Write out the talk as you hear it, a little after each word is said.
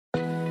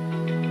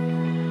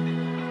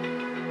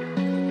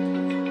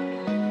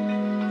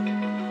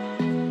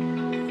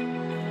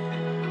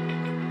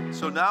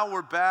now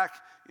we're back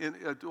in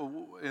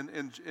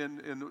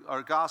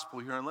our gospel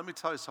here. And let me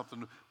tell you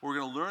something. We're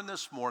going to learn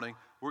this morning.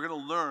 We're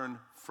going to learn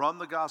from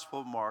the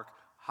Gospel of Mark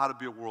how to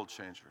be a world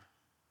changer.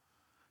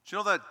 Do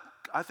you know that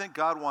I think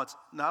God wants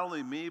not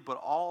only me, but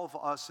all of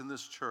us in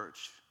this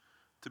church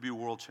to be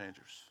world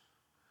changers.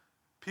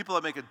 People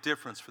that make a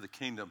difference for the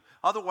kingdom.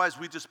 Otherwise,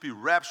 we'd just be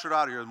raptured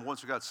out of here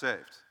once we got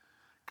saved.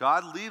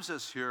 God leaves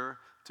us here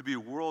to be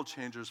world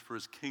changers for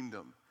his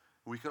kingdom.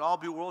 We could all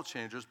be world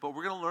changers, but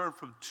we're going to learn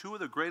from two of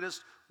the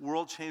greatest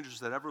world changers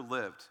that ever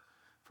lived.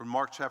 From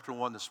Mark chapter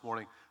 1 this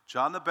morning,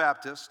 John the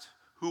Baptist,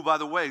 who, by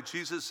the way,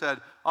 Jesus said,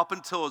 up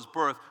until his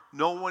birth,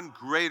 no one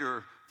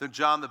greater than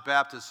John the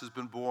Baptist has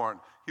been born.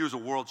 He was a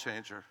world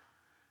changer.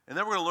 And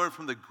then we're going to learn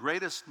from the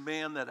greatest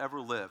man that ever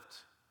lived,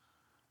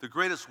 the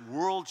greatest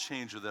world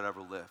changer that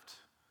ever lived,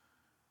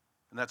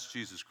 and that's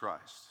Jesus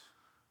Christ.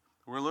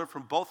 We're going to learn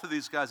from both of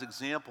these guys'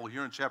 example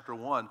here in chapter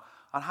 1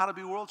 on how to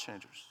be world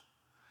changers.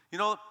 You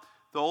know,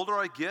 the older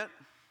I get,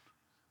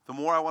 the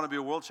more I want to be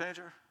a world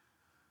changer.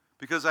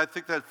 Because I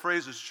think that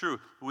phrase is true.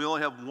 We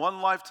only have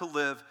one life to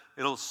live.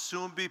 It'll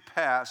soon be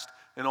past.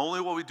 And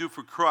only what we do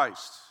for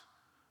Christ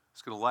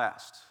is going to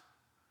last.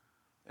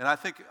 And I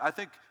think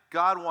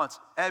God wants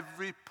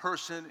every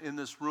person in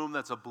this room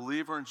that's a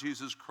believer in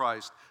Jesus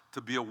Christ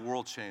to be a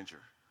world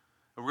changer.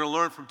 And we're going to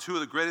learn from two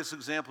of the greatest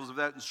examples of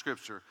that in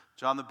Scripture,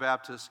 John the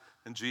Baptist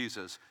and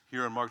Jesus,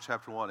 here in Mark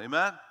chapter 1.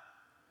 Amen?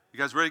 You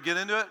guys ready to get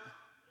into it?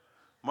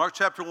 Mark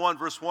chapter 1,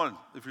 verse 1.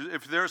 If you're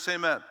there, say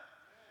amen.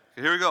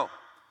 Okay, here we go.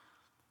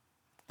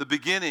 The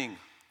beginning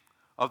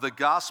of the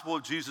gospel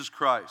of Jesus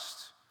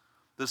Christ,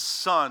 the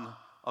Son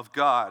of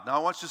God. Now I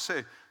want you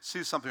to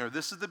see something here.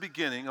 This is the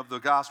beginning of the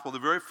gospel, the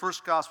very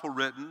first gospel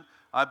written,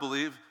 I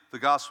believe, the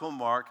Gospel of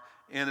Mark.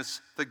 And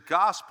the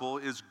gospel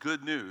is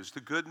good news,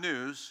 the good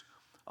news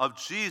of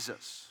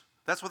Jesus.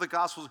 That's what the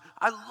gospel is.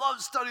 I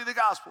love studying the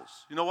gospels.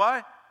 You know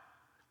why?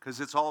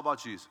 Because it's all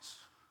about Jesus.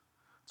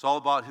 It's all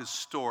about his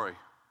story.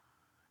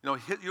 You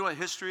know what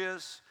history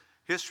is?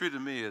 History to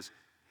me is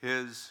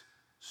his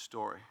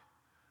story.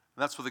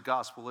 And that's what the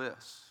gospel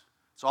is.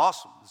 It's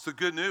awesome. It's the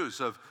good news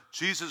of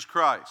Jesus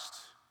Christ.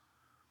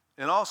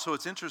 And also,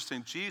 it's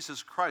interesting,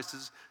 Jesus Christ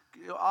is,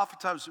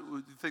 oftentimes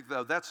you think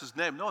that's his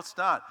name. No, it's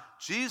not.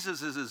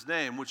 Jesus is his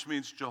name, which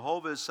means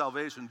Jehovah is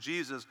salvation.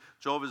 Jesus,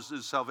 Jehovah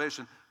is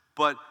salvation.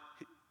 But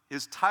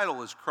his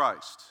title is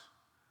Christ.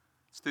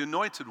 It's the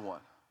anointed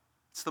one.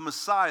 It's the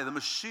Messiah, the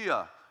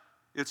Mashiach.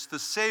 It's the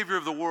Savior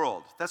of the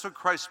world. That's what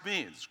Christ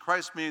means.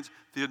 Christ means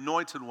the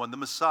anointed one, the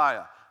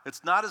Messiah.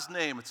 It's not his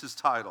name, it's his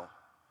title.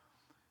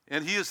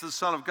 And he is the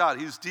Son of God.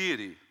 He's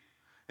deity.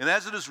 And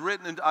as it is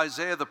written in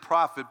Isaiah the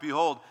prophet,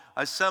 behold,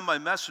 I send my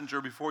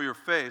messenger before your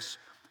face,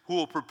 who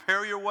will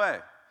prepare your way.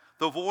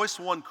 The voice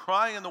of one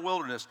crying in the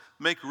wilderness,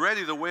 make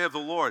ready the way of the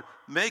Lord,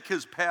 make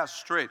his path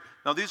straight.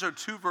 Now these are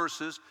two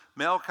verses,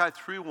 Malachi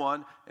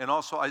 3:1 and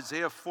also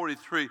Isaiah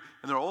 43,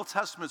 and they're Old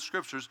Testament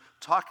scriptures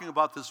talking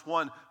about this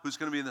one who's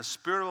going to be in the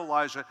spirit of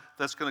Elijah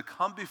that's going to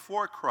come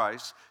before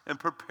Christ and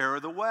prepare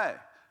the way.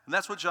 And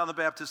that's what John the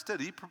Baptist did.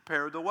 He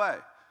prepared the way.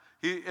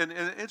 And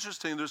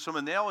interesting, there's some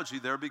analogy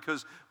there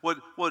because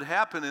what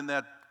happened in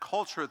that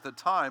culture at the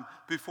time,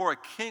 before a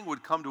king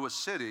would come to a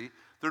city,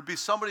 there'd be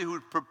somebody who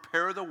would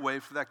prepare the way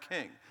for that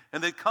king.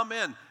 And they'd come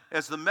in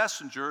as the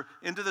messenger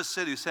into the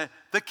city saying,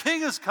 the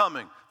king is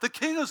coming, the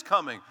king is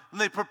coming.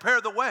 And they'd prepare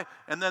the way.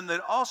 And then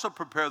they'd also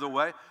prepare the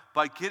way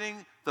by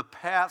getting the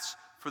paths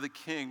for the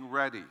king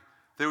ready.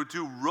 They would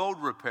do road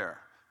repair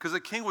because the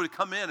king would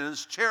come in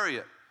his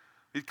chariot.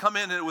 He'd come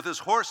in with his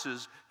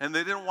horses, and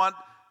they didn't want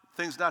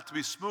things not to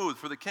be smooth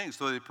for the king,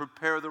 so they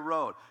prepare the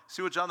road.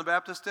 See what John the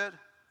Baptist did?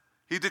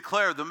 He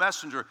declared, the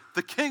messenger,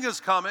 the king is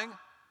coming,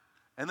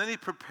 and then he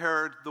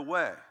prepared the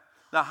way.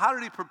 Now, how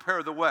did he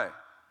prepare the way?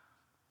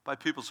 By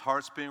people's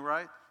hearts being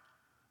right.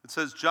 It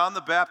says, John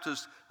the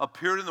Baptist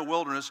appeared in the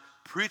wilderness,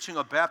 preaching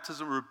a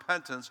baptism of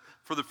repentance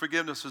for the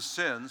forgiveness of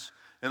sins,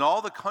 and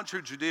all the country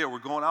of Judea were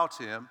going out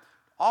to him,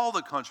 all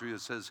the country,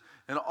 it says,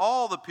 and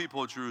all the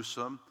people of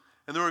Jerusalem,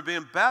 and they were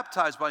being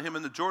baptized by him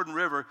in the Jordan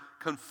River,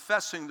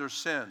 confessing their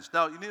sins.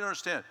 Now, you need to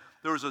understand,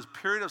 there was a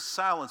period of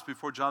silence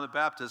before John the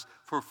Baptist.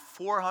 For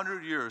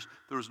 400 years,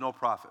 there was no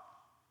prophet.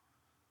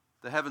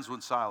 The heavens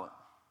went silent.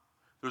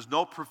 There was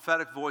no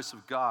prophetic voice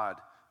of God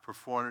for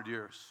 400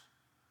 years.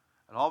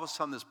 And all of a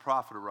sudden, this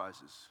prophet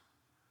arises,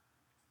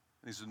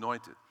 and he's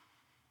anointed.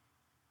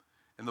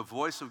 And the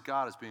voice of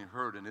God is being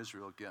heard in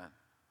Israel again.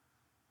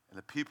 And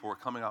the people were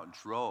coming out in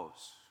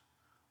droves.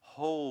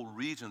 Whole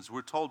regions.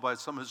 We're told by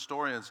some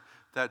historians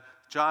that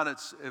John,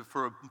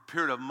 for a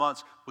period of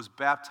months, was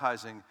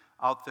baptizing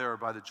out there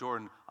by the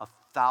Jordan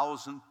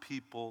 1,000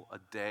 people a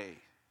day.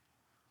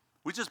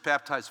 We just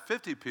baptized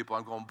 50 people.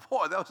 I'm going,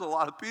 boy, that was a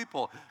lot of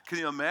people. Can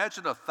you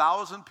imagine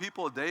 1,000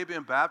 people a day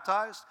being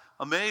baptized?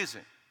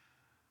 Amazing.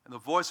 And the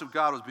voice of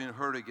God was being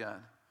heard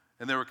again.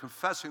 And they were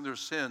confessing their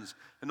sins.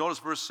 And notice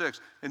verse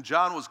 6. And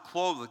John was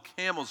clothed with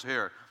camel's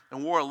hair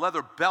and wore a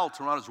leather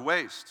belt around his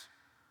waist.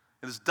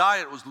 And his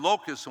diet was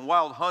locusts and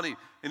wild honey.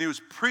 And he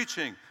was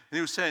preaching, and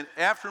he was saying,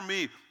 after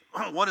me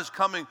one is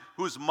coming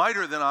who is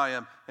mightier than I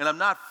am, and I'm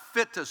not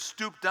fit to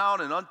stoop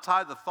down and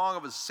untie the thong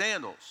of his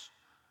sandals.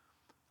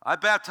 I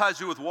baptize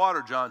you with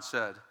water, John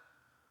said,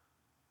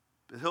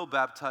 but he'll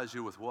baptize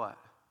you with what?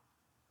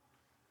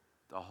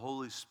 The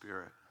Holy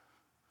Spirit.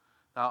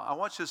 Now, I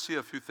want you to see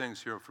a few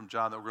things here from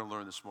John that we're going to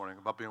learn this morning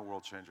about being a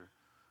world changer.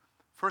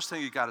 First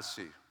thing you got to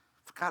see.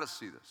 You've got to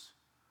see this.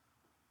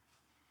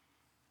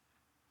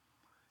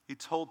 He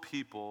told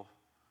people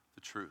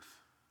the truth.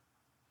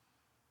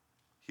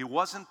 He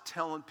wasn't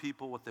telling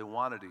people what they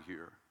wanted to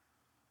hear.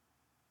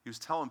 He was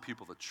telling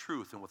people the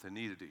truth and what they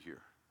needed to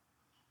hear.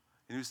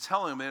 And he was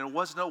telling them, and it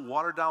wasn't a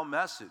watered-down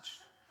message.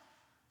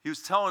 He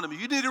was telling them,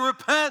 you need to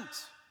repent.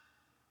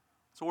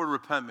 What's the word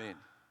repent mean?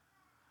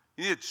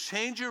 You need to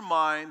change your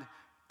mind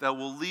that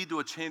will lead to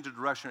a change of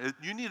direction.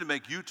 You need to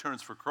make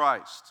U-turns for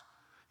Christ.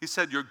 He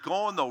said, you're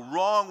going the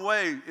wrong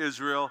way,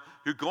 Israel.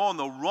 You're going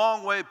the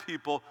wrong way,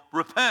 people.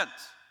 Repent.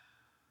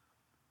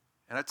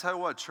 And I tell you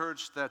what,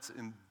 church, that's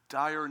in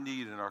dire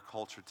need in our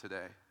culture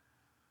today.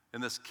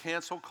 In this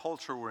cancel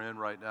culture we're in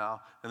right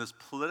now, in this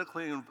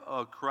politically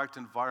correct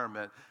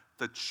environment,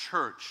 the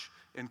church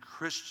and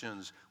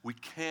Christians, we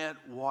can't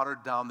water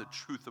down the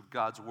truth of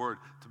God's word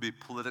to be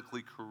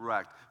politically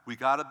correct. We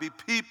got to be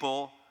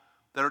people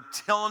that are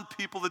telling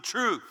people the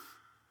truth.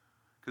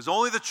 Because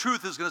only the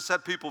truth is going to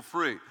set people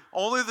free.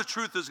 Only the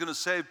truth is going to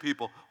save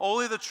people.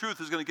 Only the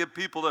truth is going to get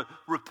people to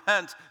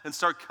repent and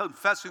start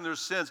confessing their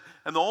sins.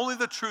 And only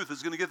the truth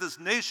is going to get this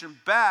nation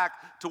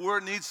back to where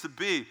it needs to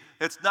be.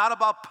 It's not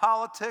about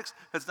politics.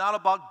 It's not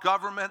about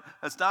government.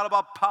 It's not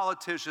about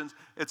politicians.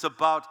 It's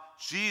about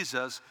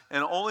Jesus.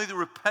 And only the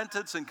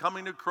repentance and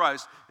coming to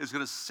Christ is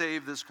going to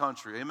save this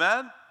country.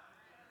 Amen?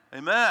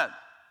 Amen.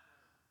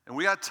 And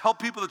we got to tell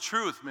people the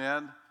truth,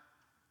 man,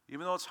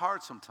 even though it's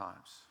hard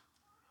sometimes.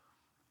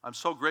 I'm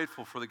so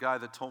grateful for the guy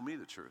that told me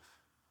the truth.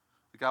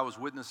 The guy was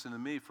witnessing to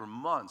me for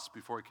months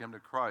before he came to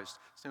Christ.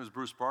 His name was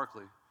Bruce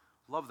Barkley.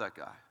 Love that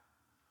guy.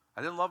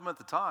 I didn't love him at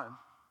the time.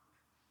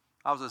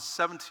 I was a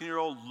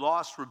 17-year-old,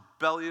 lost,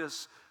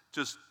 rebellious,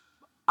 just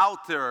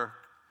out there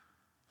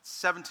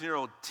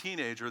 17-year-old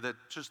teenager that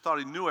just thought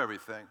he knew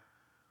everything.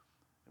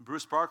 And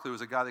Bruce Barkley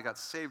was a guy that got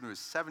saved when he was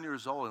 7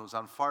 years old and was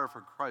on fire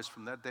for Christ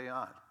from that day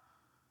on.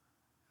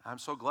 I'm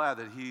so glad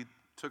that he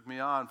took me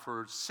on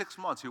for 6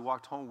 months. He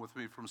walked home with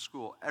me from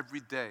school every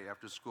day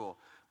after school,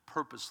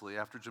 purposely.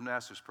 After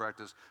gymnastics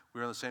practice, we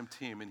were on the same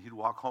team, and he'd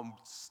walk home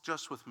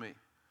just with me.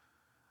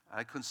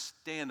 I couldn't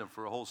stand him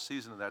for a whole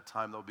season at that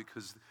time, though,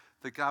 because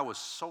the guy was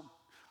so,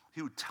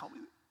 he'd tell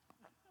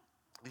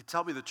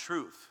me the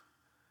truth.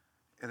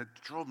 And it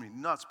drove me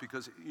nuts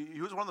because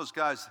he was one of those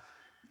guys,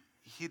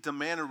 he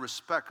demanded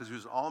respect because he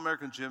was an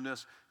All-American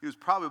gymnast. He was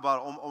probably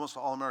about almost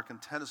an All-American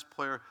tennis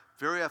player,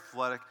 very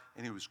athletic,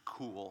 and he was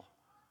cool.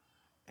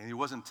 And he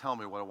wasn't telling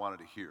me what I wanted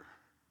to hear.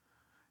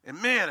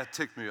 And man, it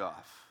ticked me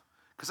off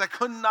because I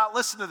could not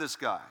listen to this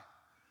guy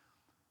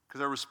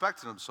because I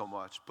respected him so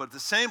much. But at the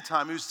same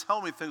time, he was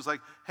telling me things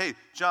like, hey,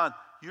 John,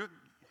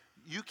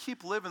 you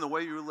keep living the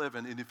way you're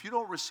living, and if you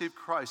don't receive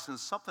Christ and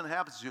something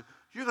happens to you,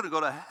 you're going to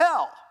go to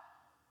hell.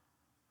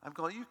 I'm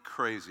going, you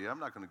crazy.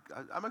 I'm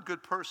a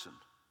good person.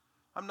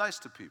 I'm nice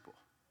to people.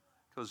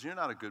 He goes, you're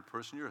not a good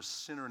person. You're a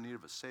sinner in need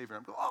of a Savior.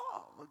 I'm going,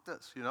 oh, look at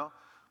this,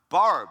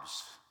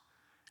 Barbs.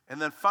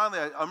 And then finally,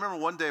 I remember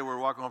one day we were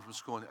walking home from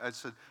school, and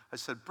I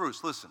said,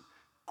 Bruce, listen,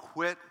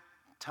 quit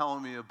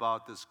telling me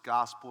about this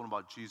gospel and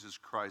about Jesus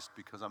Christ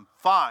because I'm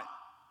fine.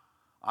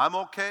 I'm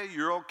okay,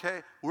 you're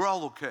okay, we're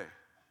all okay.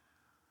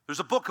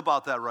 There's a book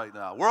about that right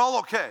now. We're all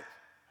okay.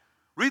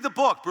 Read the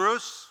book,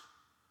 Bruce.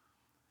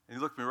 And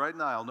he looked me right in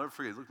the eye. I'll never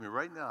forget. He looked me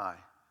right in the eye.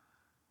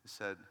 He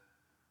said,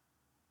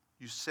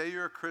 you say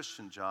you're a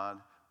Christian,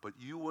 John, but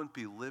you wouldn't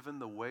be living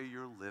the way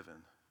you're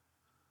living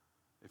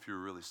if you were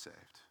really saved.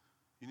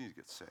 You need to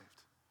get saved.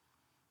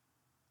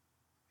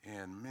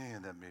 And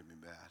man, that made me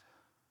mad.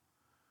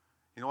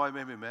 You know why it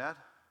made me mad?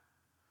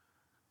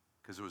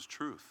 Because it was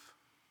truth.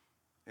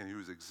 And he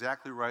was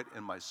exactly right,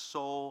 and my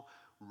soul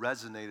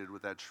resonated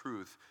with that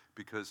truth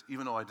because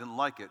even though I didn't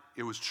like it,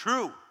 it was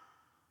true.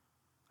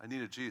 I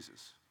needed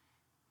Jesus.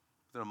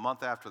 Then a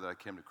month after that, I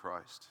came to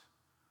Christ,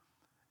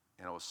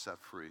 and I was set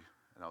free,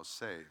 and I was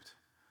saved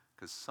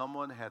because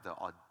someone had the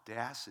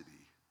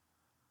audacity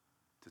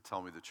to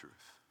tell me the truth.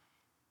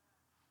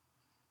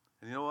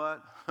 And you know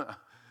what?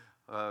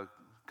 A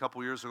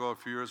few years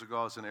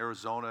ago, I was in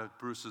Arizona.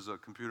 Bruce is a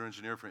computer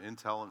engineer for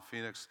Intel in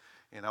Phoenix,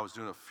 and I was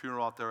doing a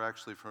funeral out there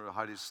actually for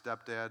Heidi's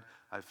stepdad.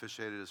 I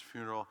officiated his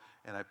funeral,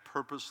 and I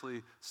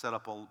purposely set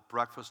up a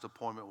breakfast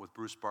appointment with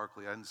Bruce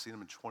Barkley. I hadn't seen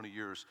him in 20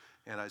 years,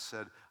 and I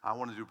said, I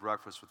want to do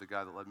breakfast with the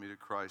guy that led me to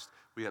Christ.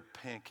 We had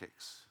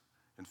pancakes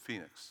in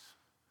Phoenix,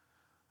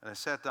 and I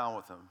sat down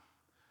with him.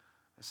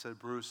 I said,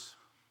 Bruce,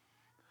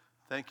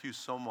 thank you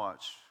so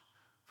much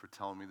for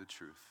telling me the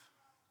truth.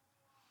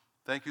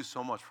 Thank you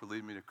so much for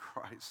leading me to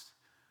Christ.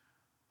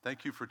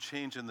 Thank you for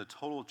changing the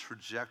total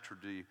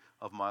trajectory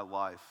of my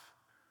life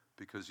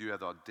because you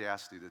had the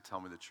audacity to tell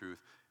me the truth.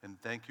 And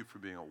thank you for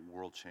being a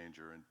world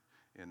changer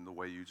in the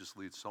way you just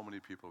lead so many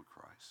people to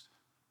Christ.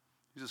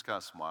 He just kind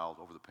of smiled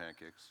over the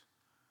pancakes.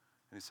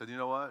 And he said, you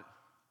know what?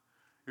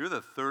 You're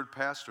the third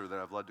pastor that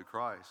I've led to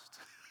Christ.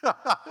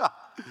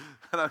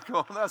 And I'm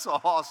going, that's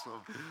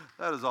awesome.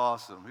 That is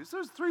awesome. He says,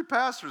 there's 3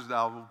 pastors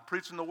now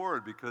preaching the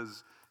word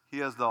because he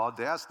has the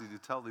audacity to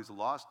tell these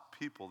lost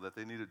people that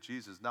they needed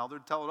Jesus. Now they're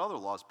telling other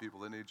lost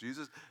people they need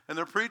Jesus, and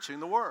they're preaching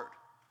the word.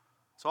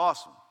 It's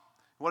awesome.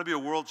 You want to be a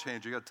world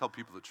changer, you got to tell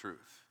people the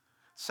truth.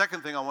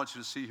 Second thing I want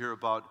you to see here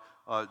about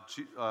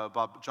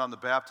John the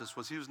Baptist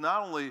was he was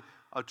not only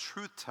a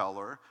truth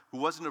teller who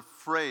wasn't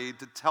afraid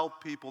to tell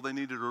people they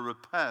needed to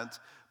repent,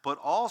 but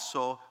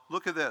also,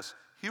 look at this,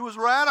 he was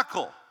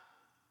radical.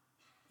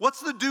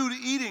 What's the dude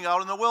eating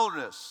out in the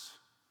wilderness?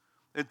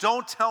 And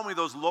don't tell me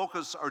those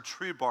locusts are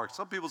tree bark.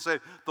 Some people say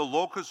the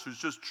locust is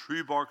just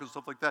tree bark and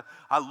stuff like that.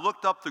 I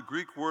looked up the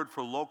Greek word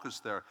for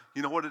locust there.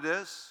 You know what it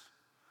is?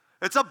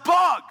 It's a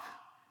bug.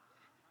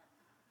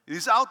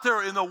 He's out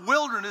there in the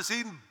wilderness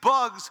eating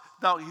bugs.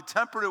 Now, he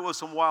tempered it with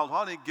some wild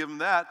honey, give him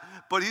that.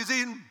 But he's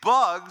eating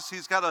bugs.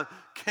 He's got a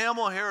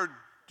camel hair,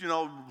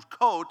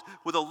 coat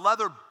with a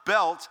leather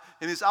belt,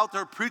 and he's out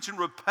there preaching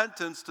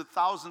repentance to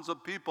thousands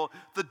of people.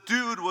 The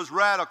dude was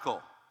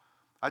radical.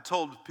 I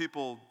told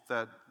people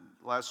that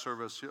last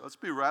service, let's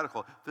be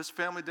radical. This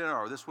family dinner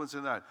or this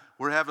Wednesday night,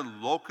 we're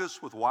having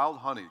locusts with wild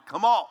honey.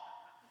 Come on.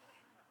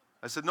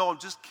 I said, no, I'm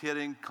just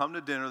kidding. Come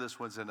to dinner this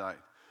Wednesday night.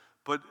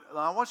 But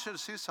I want you to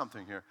see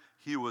something here.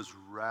 He was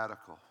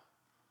radical.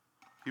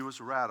 He was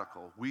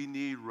radical. We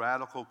need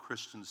radical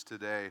Christians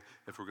today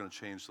if we're going to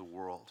change the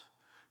world.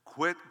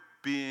 Quit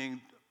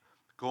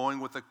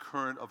going with the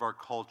current of our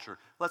culture.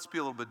 Let's be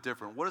a little bit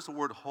different. What does the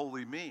word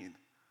holy mean?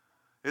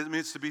 It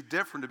means to be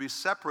different, to be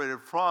separated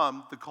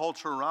from the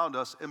culture around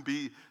us and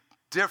be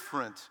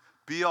different.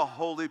 Be a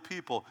holy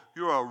people.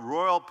 You're a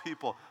royal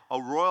people,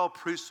 a royal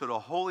priesthood, a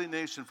holy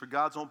nation for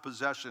God's own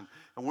possession.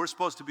 And we're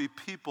supposed to be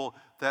people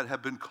that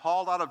have been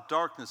called out of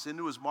darkness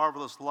into his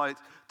marvelous light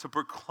to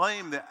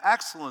proclaim the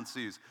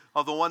excellencies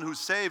of the one who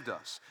saved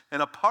us.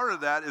 And a part of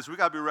that is we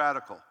got to be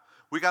radical.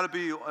 We got to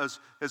be,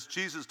 as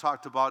Jesus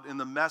talked about in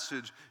the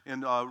message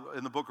in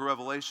the book of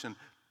Revelation,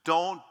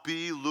 don't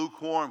be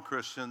lukewarm,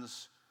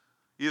 Christians.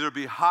 Either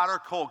be hot or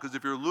cold, because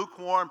if you're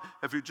lukewarm,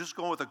 if you're just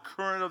going with the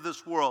current of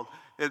this world,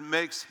 it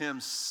makes him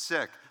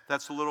sick.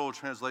 That's the literal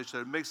translation.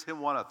 It makes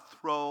him want to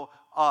throw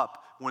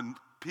up when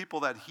people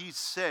that he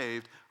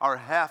saved are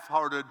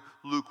half-hearted,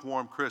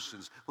 lukewarm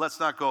Christians. Let's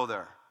not go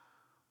there.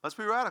 Let's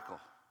be radical.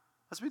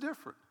 Let's be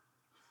different.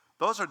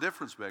 Those are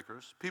difference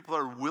makers. People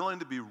are willing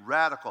to be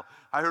radical.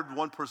 I heard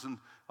one person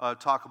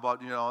talk about,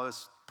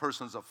 this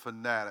person's a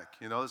fanatic.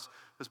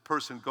 This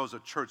person goes to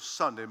church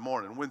Sunday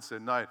morning, Wednesday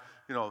night,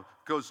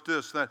 goes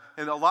this, that.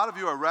 And a lot of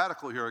you are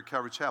radical here at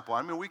Calvary Chapel.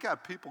 I mean, we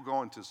got people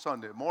going to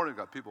Sunday morning, we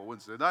got people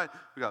Wednesday night,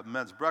 we got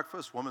men's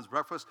breakfast, women's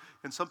breakfast,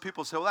 and some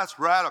people say, well, that's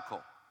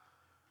radical.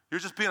 You're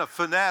just being a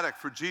fanatic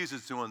for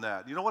Jesus doing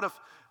that. You know what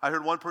I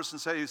heard one person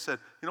say, he said,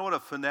 you know what a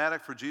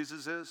fanatic for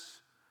Jesus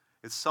is?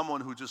 It's someone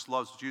who just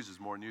loves Jesus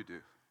more than you do.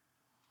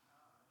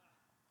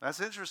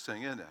 That's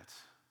interesting, isn't it?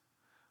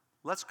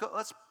 Let's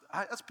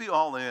be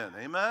all in,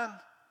 amen?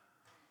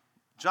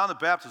 John the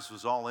Baptist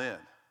was all in.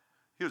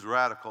 He was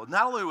radical.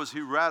 Not only was he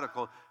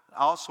radical,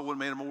 also what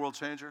made him a world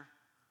changer?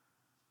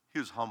 He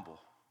was humble.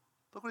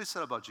 Look what he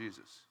said about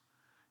Jesus.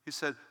 He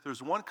said,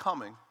 there's one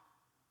coming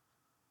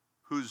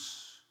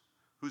who's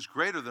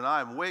greater than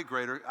I am, way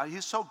greater.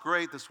 He's so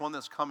great, this one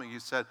that's coming, he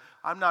said,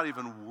 I'm not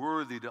even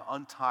worthy to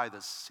untie the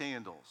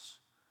sandals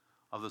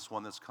of this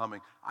one that's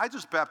coming. I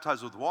just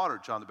baptize with water,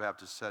 John the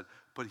Baptist said,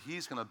 but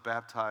he's going to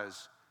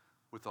baptize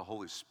with the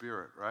Holy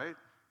Spirit, right?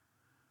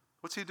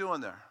 What's he doing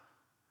there?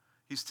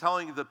 He's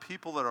telling the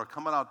people that are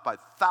coming out by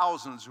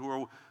thousands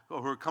who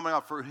are coming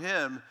out for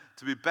him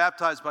to be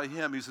baptized by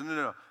him. He said,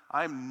 no,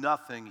 I'm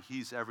nothing,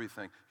 he's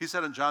everything. He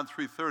said in John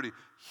 3:30,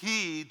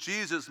 he,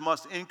 Jesus,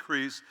 must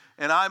increase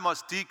and I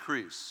must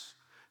decrease.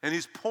 And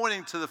he's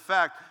pointing to the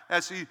fact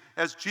as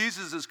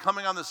Jesus is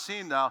coming on the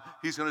scene now,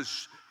 he's going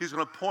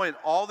to point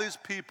all these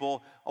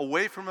people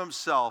away from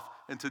himself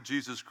into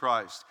Jesus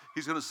Christ.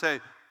 He's going to say,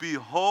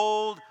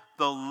 behold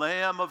the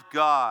Lamb of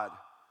God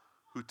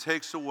who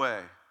takes away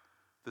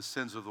the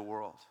sins of the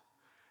world.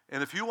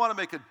 And if you want to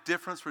make a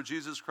difference for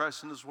Jesus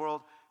Christ in this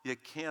world,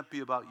 it can't be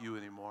about you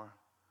anymore.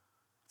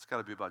 It's got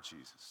to be about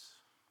Jesus.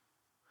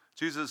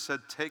 Jesus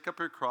said, take up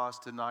your cross,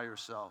 deny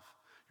yourself.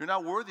 You're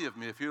not worthy of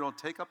me if you don't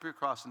take up your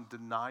cross and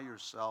deny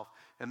yourself.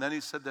 And then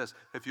he said this,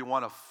 if you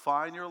want to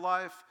find your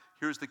life,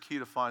 here's the key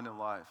to finding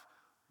life.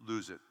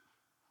 Lose it.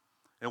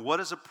 And what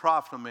does it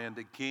profit a man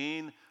to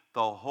gain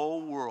the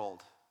whole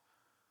world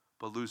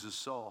but lose his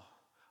soul?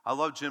 I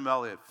love Jim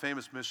Elliot,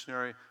 famous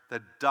missionary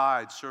that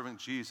died serving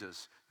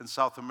Jesus in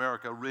South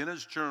America. In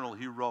his journal,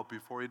 he wrote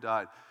before he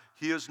died,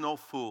 he is no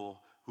fool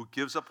who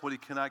gives up what he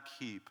cannot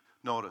keep,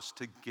 notice,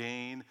 to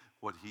gain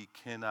what he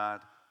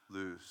cannot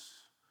lose.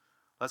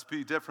 Let's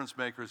be difference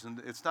makers,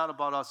 and it's not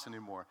about us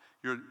anymore.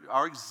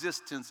 Our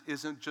existence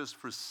isn't just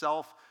for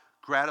self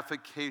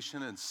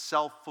gratification and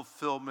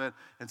self-fulfillment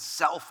and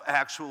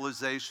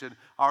self-actualization.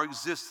 Our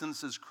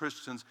existence as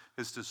Christians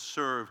is to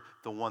serve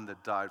the one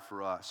that died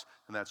for us,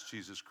 and that's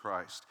Jesus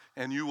Christ.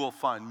 And you will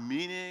find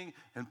meaning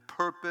and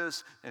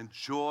purpose and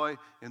joy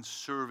in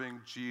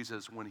serving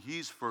Jesus when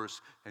he's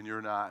first and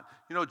you're not.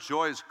 You know,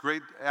 joy is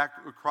great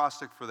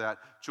acrostic for that.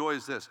 Joy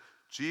is this: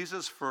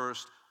 Jesus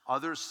first,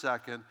 others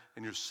second,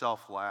 and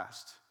yourself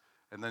last.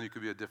 And then you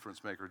could be a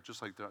difference maker,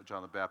 just like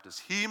John the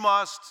Baptist. He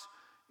must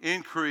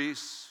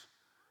increase,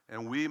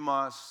 and we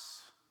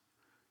must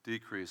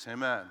decrease.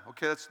 Amen.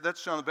 Okay,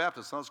 that's John the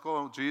Baptist. Now let's go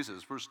on with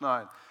Jesus. Verse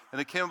 9. And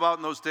it came about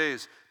in those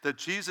days that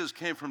Jesus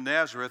came from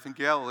Nazareth in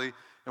Galilee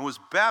and was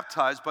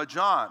baptized by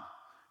John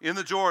in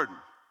the Jordan.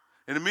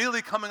 And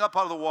immediately coming up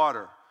out of the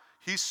water,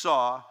 he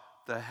saw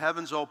the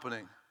heavens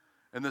opening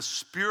and the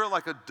Spirit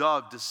like a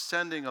dove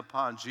descending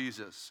upon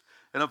Jesus.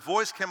 And a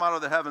voice came out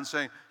of the heavens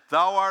saying,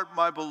 "Thou art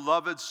my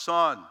beloved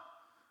Son.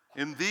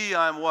 In thee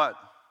I am" what?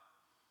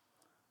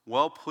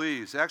 Well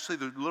pleased. Actually,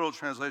 the literal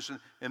translation,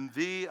 "In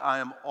thee I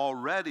am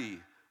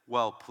already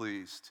well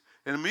pleased."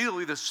 And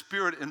immediately the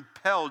Spirit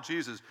impelled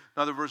Jesus.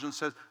 Another version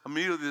says,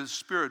 immediately the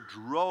Spirit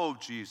drove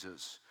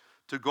Jesus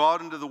to go out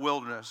into the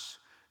wilderness.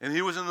 And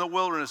he was in the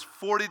wilderness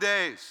 40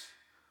 days,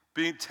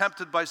 being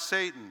tempted by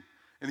Satan.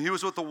 And he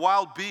was with the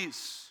wild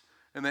beasts,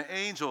 and the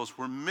angels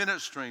were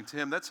ministering to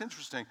him. That's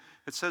interesting.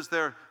 It says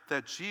there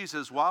that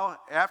Jesus,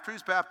 after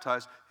he's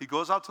baptized, he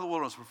goes out to the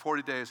wilderness for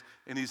 40 days,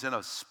 and he's in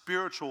a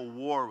spiritual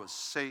war with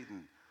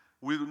Satan.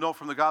 We know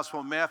from the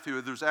Gospel of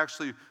Matthew, there's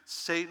actually,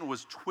 Satan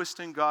was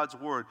twisting God's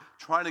word,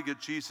 trying to get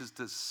Jesus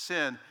to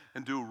sin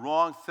and do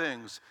wrong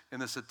things in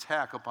this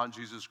attack upon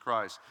Jesus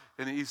Christ.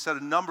 And he said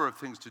a number of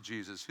things to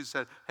Jesus. He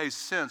said, hey,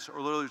 since, or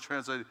literally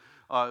translated,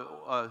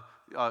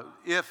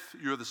 if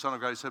you're the Son of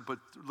God, he said, but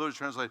literally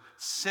translated,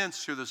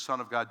 since you're the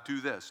Son of God,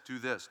 do this, do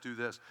this, do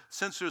this.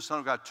 Since you're the Son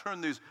of God,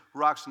 turn these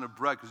rocks into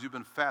bread because you've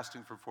been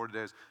fasting for 40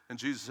 days. And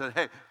Jesus said,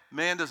 hey,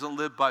 man doesn't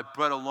live by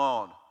bread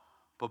alone,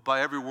 but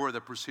by every word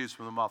that proceeds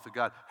from the mouth of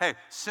God. Hey,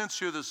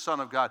 since you're the Son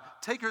of God,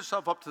 take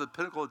yourself up to the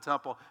pinnacle of the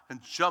temple and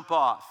jump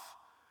off.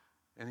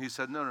 And he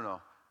said,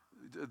 no.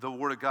 The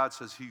Word of God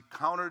says he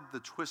countered the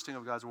twisting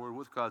of God's word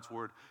with God's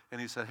word.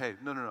 And he said, hey,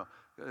 no.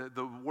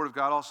 The Word of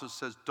God also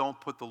says, don't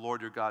put the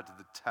Lord your God to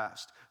the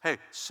test. Hey,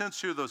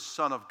 since you're the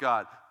Son of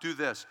God, do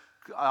this.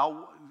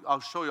 I'll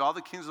show you all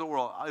the kings of the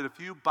world. And if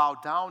you bow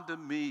down to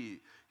me,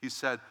 he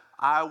said,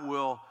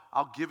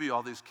 I'll give you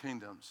all these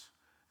kingdoms.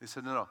 He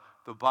said, no.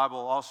 The Bible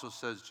also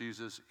says,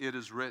 Jesus, it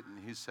is written.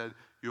 He said,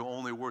 you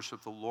only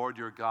worship the Lord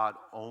your God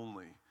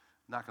only.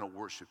 I'm not going to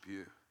worship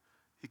you.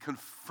 He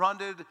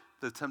confronted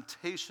the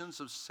temptations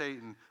of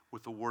Satan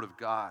with the Word of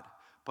God.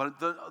 But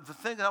the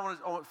thing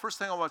first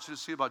thing I want you to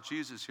see about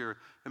Jesus here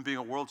and being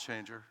a world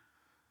changer,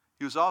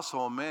 he was also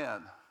a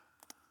man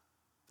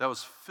that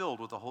was filled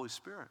with the Holy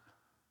Spirit.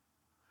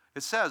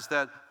 It says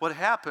that what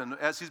happened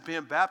as he's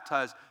being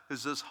baptized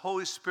is this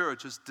Holy Spirit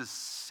just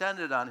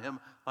descended on him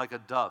like a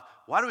dove.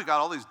 Why do we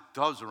got all these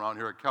doves around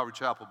here at Calvary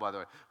Chapel, by the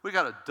way? We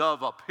got a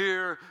dove up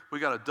here. We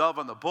got a dove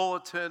on the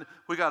bulletin.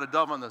 We got a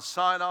dove on the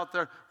sign out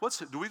there.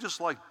 Do we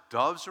just like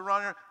doves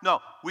around here?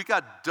 No, we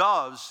got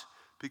doves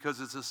because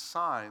it's a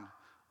sign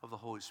of the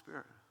Holy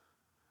Spirit.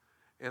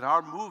 And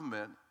our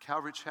movement,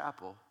 Calvary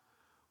Chapel,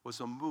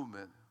 was a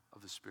movement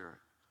of the Spirit.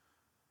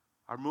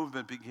 Our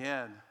movement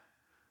began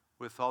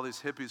with all these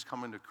hippies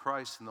coming to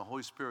Christ, and the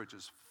Holy Spirit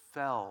just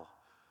fell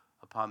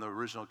upon the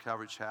original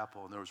Calvary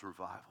Chapel, and there was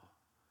revival.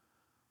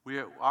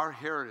 Our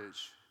heritage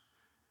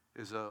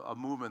is a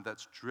movement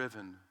that's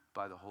driven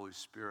by the Holy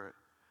Spirit.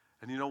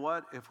 And you know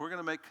what? If we're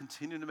going to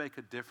continue to make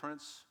a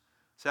difference,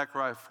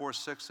 Zechariah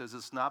 4:6 says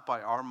it's not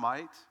by our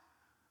might,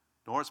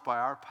 nor it's by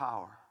our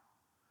power.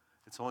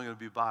 It's only going to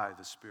be by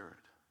the Spirit.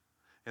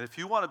 And if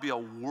you want to be a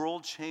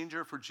world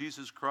changer for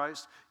Jesus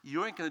Christ,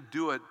 you ain't going to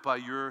do it by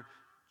your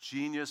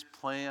genius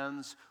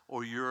plans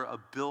or your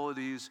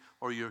abilities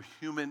or your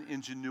human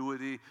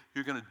ingenuity.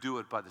 You're going to do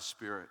it by the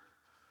Spirit.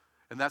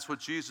 And that's what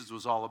Jesus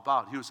was all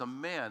about. He was a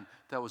man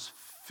that was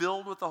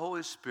filled with the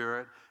Holy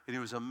Spirit, and he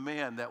was a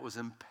man that was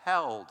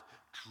impelled,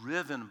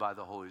 driven by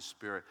the Holy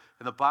Spirit.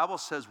 And the Bible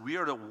says we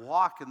are to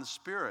walk in the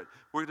Spirit.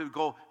 We're going to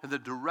go in the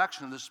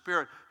direction of the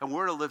Spirit, and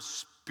we're to live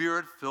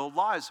Spirit-filled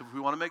lives if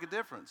we want to make a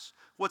difference.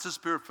 What's a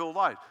Spirit-filled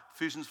life?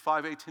 Ephesians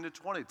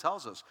 5:18-20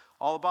 tells us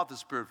all about the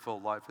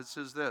Spirit-filled life. It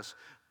says this: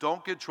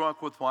 don't get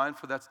drunk with wine,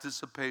 for that's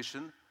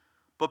dissipation,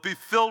 but be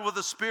filled with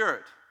the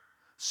Spirit,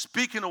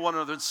 speaking to one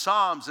another in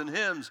psalms and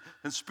hymns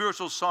and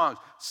spiritual songs,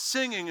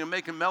 singing and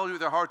making melody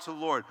with their hearts to the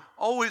Lord,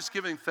 always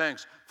giving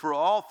thanks for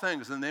all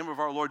things in the name of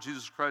our Lord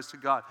Jesus Christ to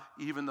God,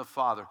 even the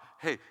Father.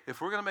 Hey,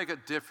 if we're going to make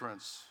a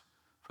difference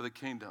for the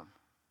kingdom,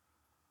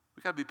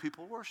 we got to be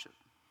people of worship.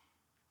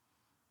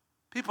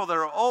 People that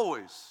are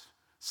always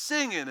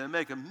singing and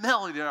making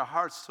melody in our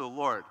hearts to the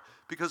Lord.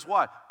 Because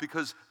why?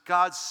 Because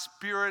God's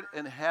Spirit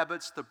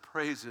inhabits the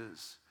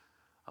praises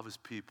of his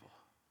people.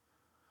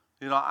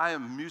 You know, I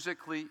am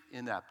musically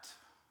inept.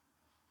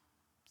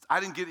 I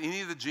didn't get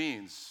any of the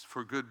genes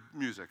for good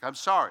music. I'm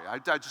sorry. I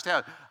just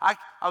had. I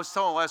was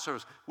telling last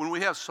service, when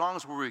we have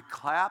songs where we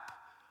clap,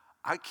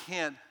 I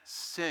can't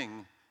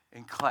sing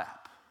and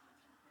clap.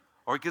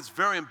 Or it gets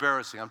very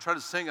embarrassing. I'm trying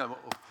to sing.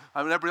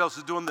 Everybody else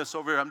is doing this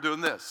over here. I'm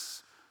doing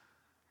this.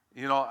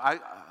 You know,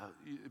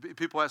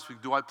 people ask me,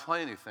 do I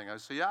play anything? I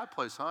say, yeah, I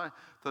play some.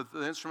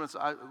 The instruments,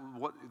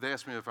 they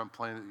ask me if I'm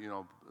playing, you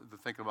know,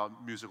 thinking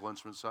about musical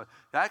instruments. So,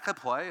 yeah, I can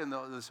play. And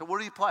they say, what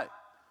do you play?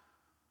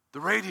 The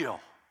radio.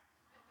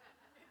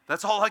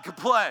 That's all I can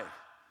play.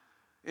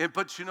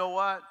 But you know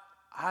what?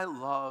 I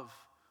love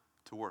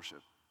to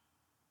worship.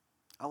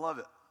 I love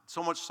it.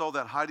 So much so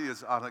that Heidi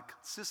is on a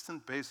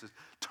consistent basis.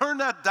 Turn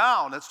that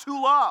down. That's too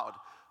loud.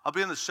 I'll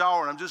be in the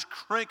shower, and I'm just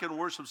cranking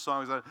worship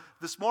songs.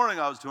 This morning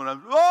I was doing it.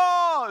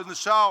 In the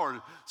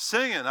shower,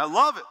 singing. I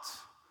love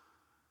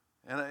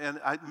it. And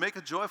I make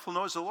a joyful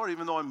noise to the Lord,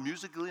 even though I'm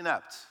musically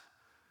inept.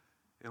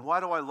 And why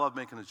do I love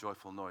making a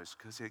joyful noise?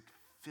 Because it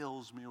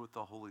fills me with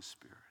the Holy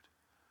Spirit.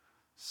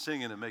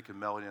 Singing and making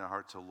melody in our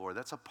heart to the Lord.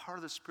 That's a part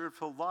of the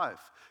Spirit-filled life.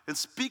 And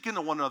speaking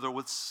to one another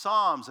with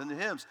psalms and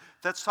hymns,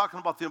 that's talking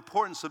about the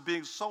importance of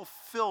being so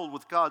filled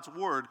with God's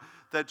word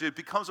that it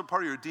becomes a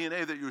part of your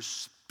DNA, that you're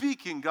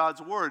speaking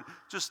God's word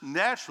just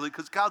naturally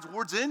because God's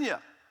word's in you.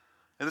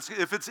 And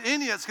if it's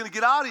in you, it's going to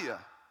get out of you.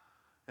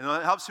 And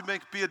it helps you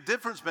be a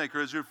difference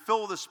maker. As you're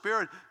filled with the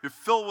Spirit, you're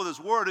filled with his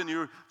word, and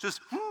you're just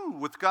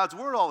with God's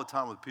word all the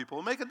time with people.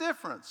 It'll make a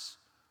difference.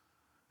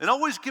 And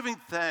always giving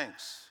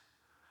thanks.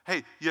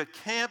 Hey, you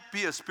can't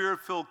be a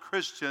Spirit-filled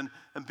Christian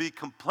and be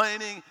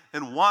complaining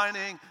and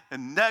whining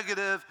and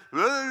negative.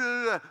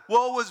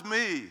 Woe is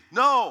me.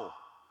 No.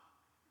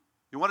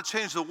 You want to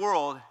change the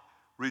world,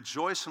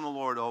 rejoice in the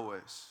Lord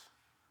always.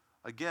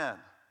 Again,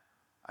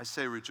 I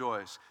say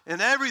rejoice. In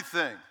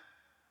everything,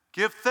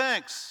 give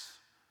thanks,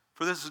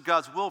 for this is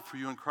God's will for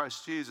you in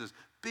Christ Jesus.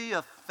 Be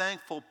a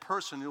thankful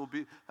person.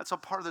 That's a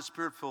part of the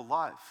Spirit-filled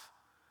life.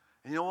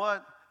 And you know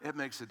what? It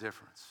makes a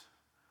difference.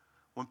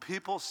 When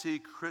people see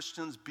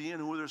Christians being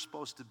who they're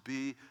supposed to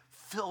be,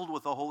 filled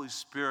with the Holy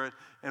Spirit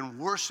and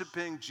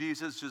worshiping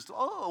Jesus,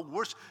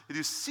 worship. And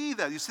you see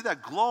that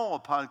glow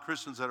upon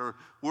Christians that are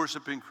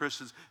worshiping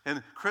Christians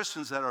and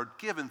Christians that are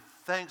giving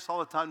thanks all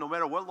the time, no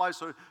matter what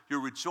life, you're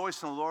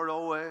rejoicing in the Lord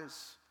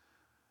always,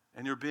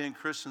 and you're being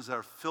Christians that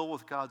are filled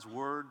with God's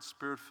word,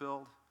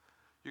 Spirit-filled,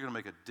 you're going to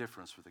make a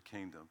difference for the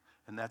kingdom.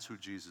 And that's who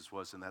Jesus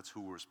was, and that's who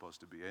we're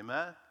supposed to be.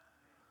 Amen?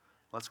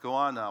 Let's go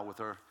on now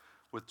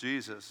with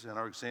Jesus and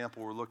our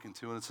example we're looking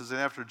to. And it says, and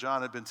after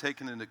John had been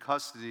taken into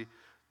custody,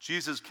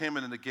 Jesus came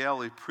into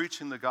Galilee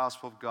preaching the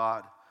gospel of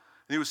God.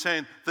 And he was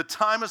saying, the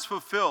time is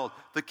fulfilled.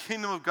 The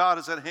kingdom of God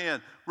is at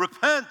hand.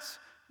 Repent.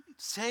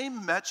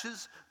 Same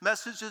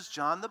message as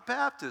John the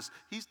Baptist.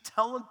 He's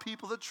telling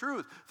people the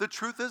truth. The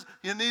truth is,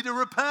 you need to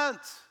repent.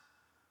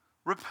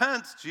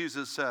 Repent,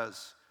 Jesus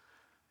says.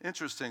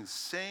 Interesting.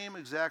 Same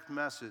exact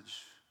message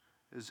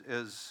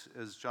as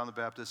John the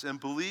Baptist. And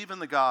believe in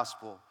the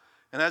gospel.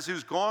 And as he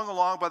was going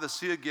along by the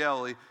Sea of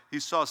Galilee, he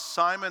saw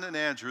Simon and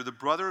Andrew, the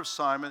brother of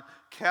Simon,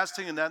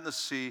 casting a net in the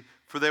sea,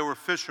 for they were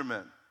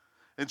fishermen.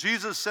 And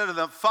Jesus said to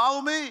them,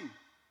 follow me.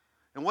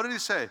 And what did he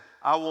say?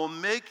 I will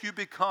make you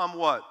become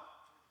what?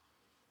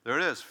 There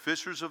it is,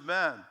 fishers of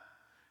men.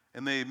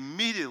 And they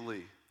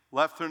immediately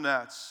left their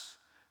nets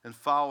and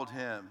followed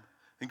him.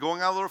 And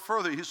going out a little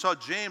further, he saw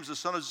James, the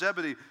son of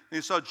Zebedee, and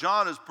he saw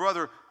John, his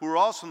brother, who were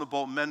also in the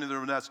boat, mending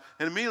their nets.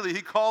 And immediately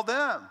he called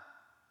them.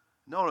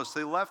 Notice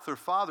they left their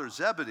father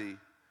Zebedee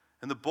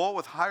in the boat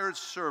with hired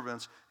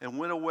servants and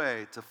went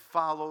away to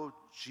follow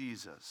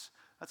Jesus.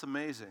 That's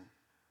amazing.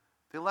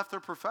 They left their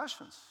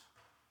professions.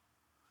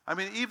 I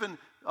mean, even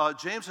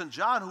James and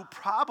John, who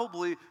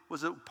probably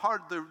was a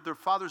part of their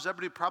father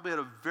Zebedee, probably had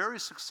a very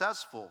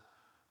successful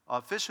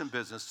fishing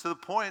business to the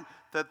point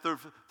that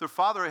their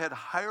father had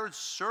hired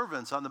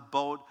servants on the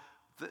boat.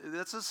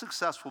 That's a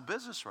successful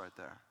business right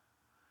there.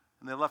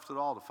 And they left it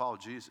all to follow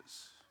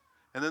Jesus.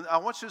 And then I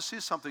want you to see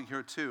something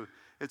here too.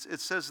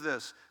 It says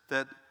this,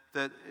 that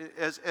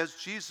as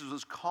Jesus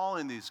was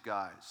calling these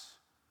guys,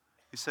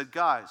 he said,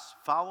 guys,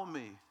 follow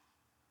me.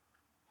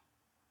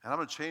 And I'm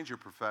going to change your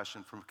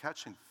profession from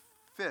catching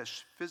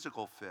fish,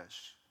 physical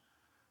fish,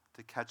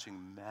 to catching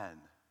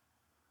men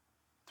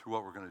through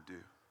what we're going to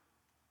do.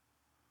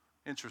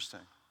 Interesting.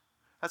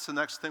 That's the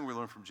next thing we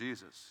learn from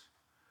Jesus,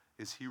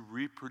 is he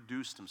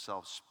reproduced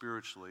himself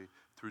spiritually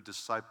through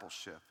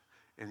discipleship.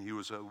 And he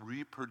was a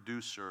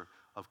reproducer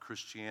of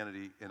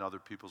Christianity in other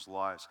people's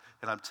lives.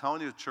 And I'm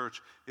telling you, church,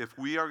 if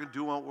we are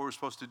doing what we're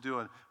supposed to do,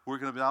 and we're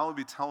going to not only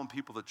be telling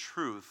people the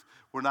truth,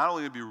 we're not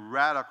only going to be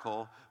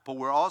radical, but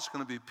we're also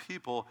going to be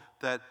people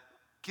that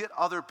get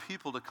other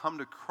people to come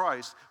to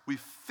Christ. We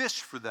fish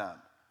for them.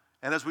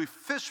 And as we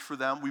fish for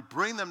them, we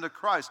bring them to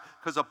Christ,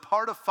 because a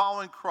part of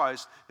following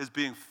Christ is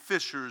being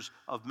fishers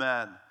of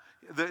men.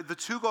 The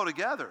two go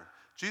together.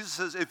 Jesus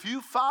says, if you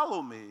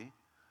follow me,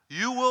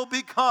 you will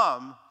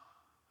become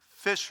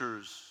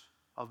fishers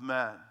of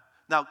men.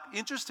 Now,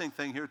 interesting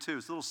thing here too,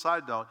 is a little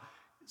side note,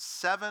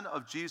 7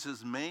 of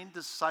Jesus' main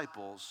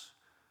disciples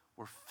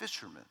were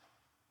fishermen.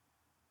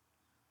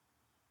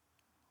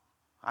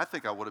 I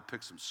think I would have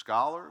picked some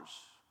scholars.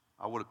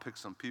 I would have picked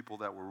some people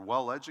that were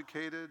well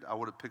educated. I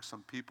would have picked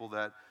some people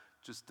that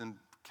just didn't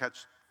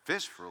catch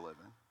fish for a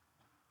living.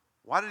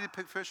 Why did he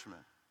pick fishermen?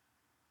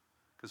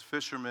 Because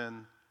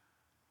fishermen,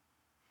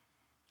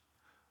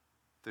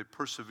 they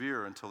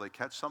persevere until they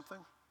catch something.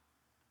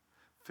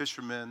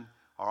 Fishermen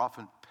are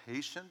often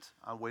patient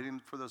on waiting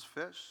for those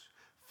fish.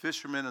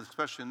 Fishermen,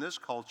 especially in this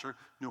culture,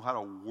 knew how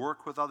to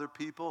work with other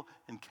people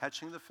in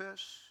catching the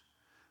fish.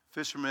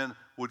 Fishermen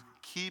would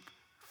keep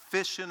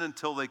fishing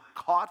until they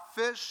caught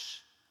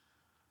fish.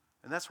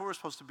 And that's what we're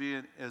supposed to be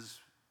as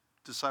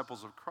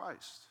disciples of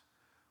Christ.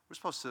 We're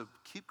supposed to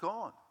keep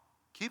going,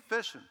 keep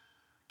fishing,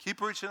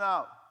 keep reaching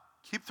out,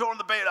 keep throwing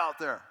the bait out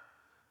there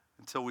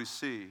until we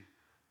see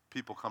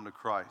people come to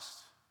Christ.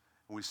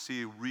 And we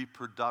see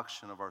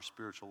reproduction of our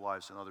spiritual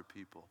lives in other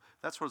people.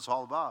 That's what it's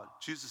all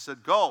about. Jesus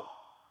said, go,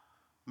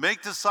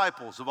 make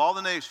disciples of all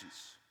the nations,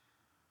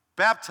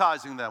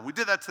 baptizing them. We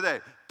did that today.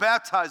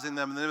 Baptizing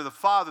them in the name of the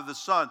Father, the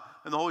Son,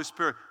 and the Holy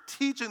Spirit,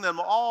 teaching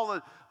them all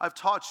that I've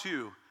taught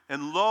you.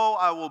 And lo,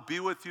 I will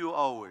be with you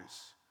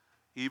always,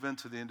 even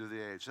to the end of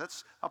the age.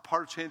 That's a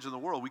part of changing the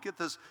world. We get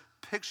this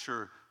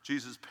picture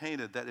Jesus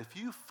painted that if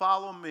you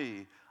follow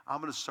me,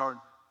 I'm going to start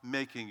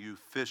making you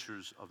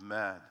fishers of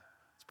men.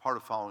 It's part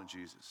of following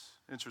Jesus.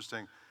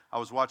 Interesting. I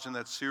was watching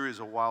that series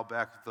a while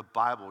back, The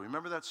Bible.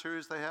 Remember that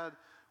series they had?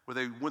 Where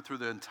they went through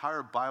the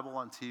entire Bible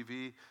on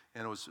TV,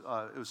 and it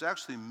was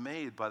actually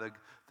made by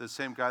the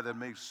same guy that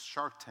makes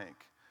Shark Tank.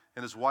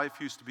 And his wife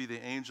used to be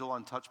the angel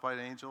on Touched by an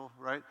Angel,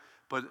 right?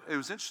 But it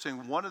was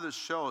interesting, one of the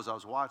shows I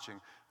was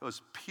watching, it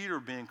was Peter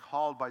being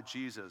called by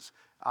Jesus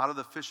out of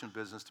the fishing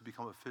business to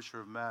become a fisher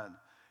of men.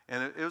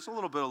 And it was a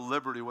little bit of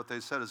liberty what they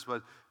said is,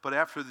 but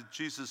after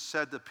Jesus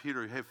said to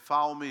Peter, hey,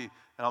 follow me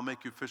and I'll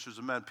make you fishers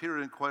of men, Peter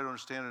didn't quite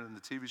understand it in the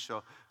TV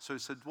show. So he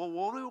said, well,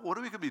 what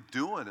are we going to be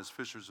doing as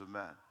fishers of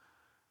men?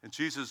 And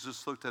Jesus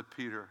just looked at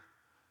Peter and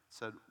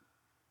said,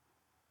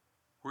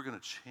 we're going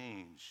to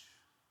change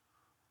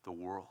the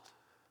world.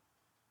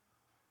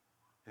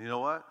 And you know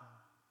what?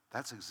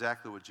 That's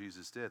exactly what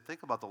Jesus did.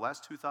 Think about the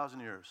last 2,000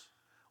 years.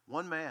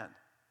 One man.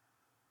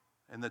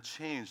 And the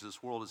change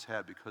this world has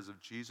had because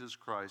of Jesus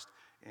Christ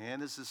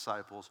and his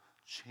disciples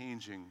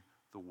changing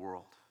the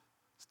world.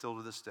 Still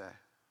to this day.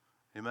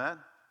 Amen?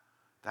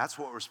 That's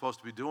what we're supposed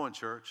to be doing,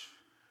 church.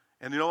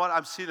 And you know what?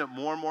 I'm seeing it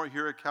more and more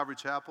here at Calvary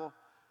Chapel.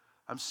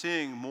 I'm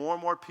seeing more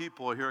and more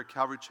people here at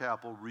Calvary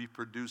Chapel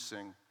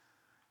reproducing.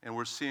 And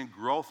we're seeing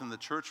growth in the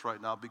church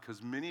right now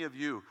because many of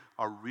you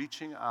are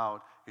reaching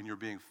out and you're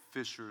being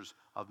fishers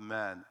of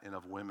men and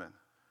of women.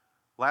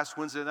 Last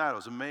Wednesday night, I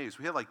was amazed.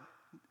 We had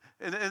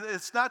and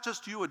it's not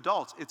just you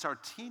adults, it's our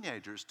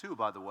teenagers too,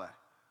 by the way.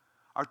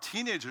 Our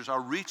teenagers are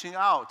reaching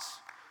out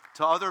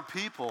to other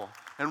people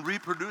and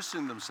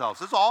reproducing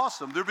themselves. It's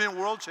awesome. They're being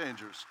world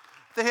changers.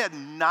 They had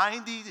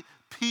 90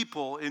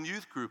 people in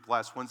youth group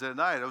last Wednesday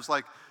night. It was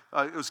like,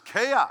 it was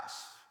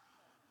chaos.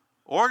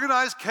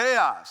 Organized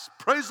chaos.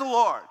 Praise the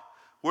Lord.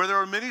 Where there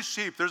are many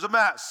sheep, there's a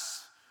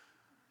mess.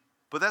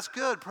 But that's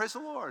good. Praise the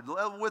Lord.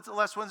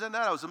 Last Wednesday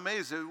night, I was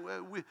amazed.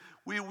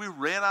 We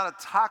ran out of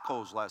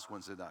tacos last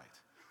Wednesday night.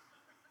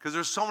 Because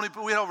there's so many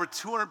people. We had over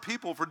 200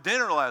 people for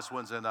dinner last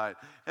Wednesday night.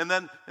 And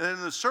then in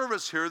the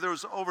service here, there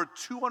was over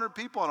 200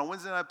 people on a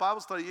Wednesday night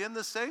Bible study in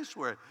the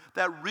sanctuary.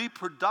 That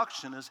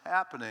reproduction is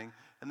happening,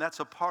 and that's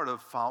a part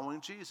of following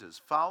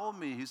Jesus. Follow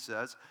me, he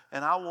says,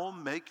 and I will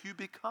make you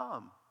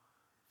become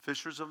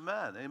fishers of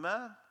men.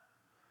 Amen?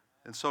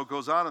 And so it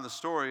goes on in the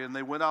story, and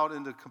they went out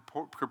into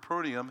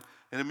Capernaum,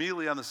 and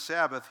immediately on the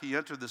Sabbath, he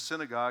entered the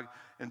synagogue,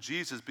 and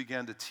Jesus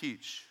began to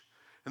teach.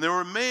 And they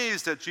were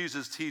amazed at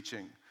Jesus'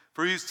 teaching,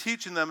 for he was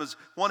teaching them as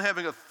one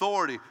having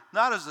authority,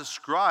 not as the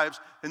scribes.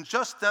 And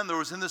just then there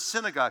was in the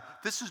synagogue,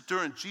 this is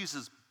during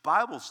Jesus'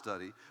 Bible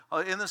study,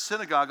 in the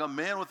synagogue, a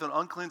man with an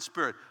unclean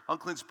spirit.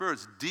 Unclean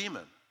spirit's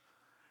demon.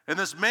 And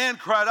this man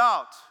cried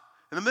out.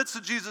 In the midst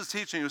of Jesus'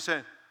 teaching, he was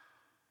saying,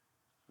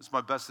 this is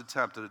my best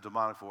attempt at a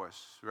demonic voice.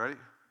 You ready?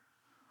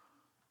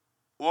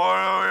 What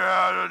do we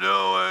have to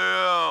do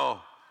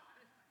with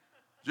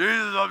you?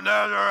 Jesus of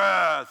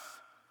Nazareth,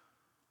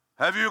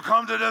 have you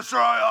come to destroy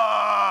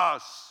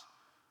us?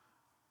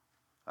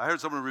 I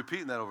heard someone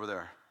repeating that over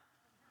there.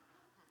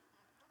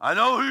 I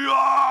know who you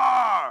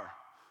are.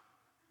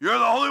 You're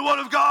the Holy One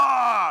of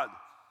God.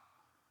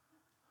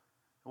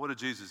 And what did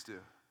Jesus do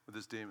with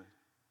this demon?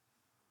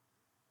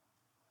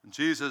 And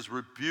Jesus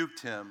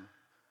rebuked him,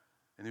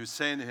 and he was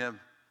saying to him,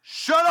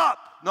 shut up.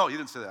 No, he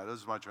didn't say that. This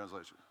is my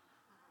translation.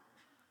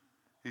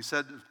 He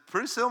said,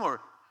 pretty similar,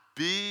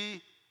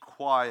 be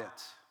quiet.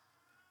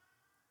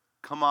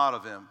 Come out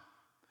of him.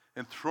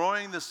 And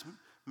throwing this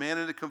man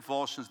into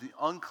convulsions, the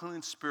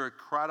unclean spirit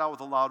cried out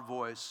with a loud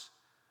voice.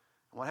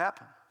 And what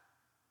happened?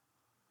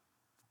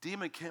 The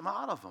demon came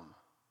out of him.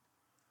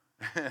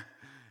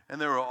 And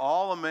they were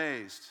all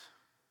amazed.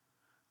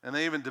 And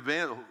they even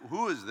debated,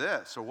 who is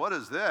this? Or what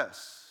is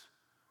this?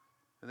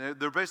 And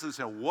they're basically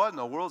saying, what in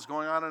the world is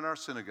going on in our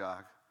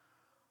synagogue?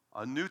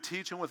 A new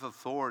teaching with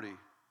authority.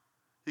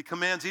 He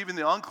commands even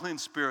the unclean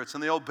spirits,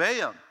 and they obey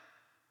him.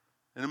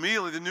 And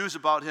immediately the news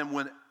about him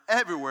went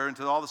everywhere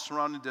into all the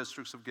surrounding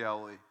districts of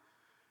Galilee.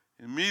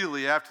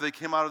 Immediately after they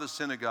came out of the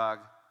synagogue,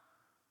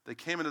 they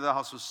came into the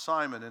house of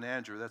Simon and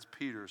Andrew, that's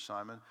Peter,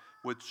 Simon,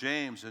 with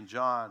James and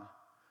John.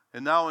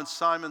 And now when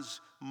Simon's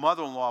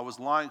mother-in-law was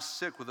lying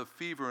sick with a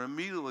fever,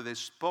 immediately they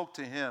spoke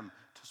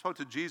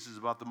to Jesus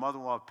about the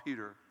mother-in-law of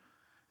Peter.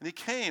 And he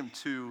came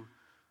to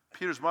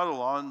Peter's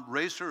mother-in-law and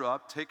raised her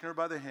up, taking her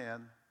by the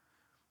hand.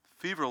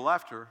 The fever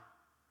left her.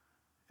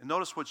 And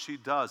notice what she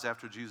does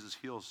after Jesus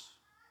heals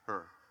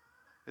her.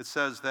 It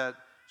says that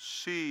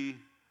she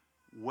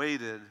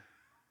waited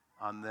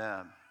on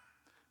them.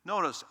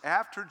 Notice,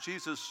 after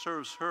Jesus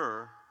serves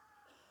her,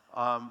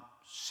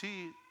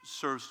 she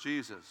serves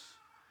Jesus.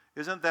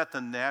 Isn't that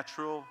the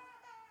natural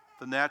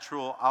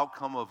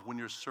outcome of when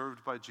you're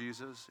served by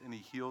Jesus and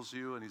he heals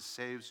you and he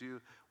saves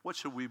you? What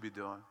should we be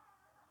doing?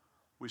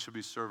 We should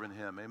be serving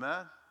him.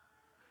 Amen?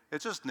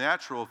 It's just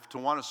natural to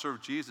want to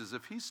serve Jesus.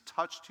 If he's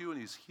touched you and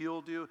he's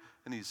healed you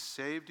and he's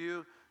saved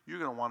you, you're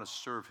going to want to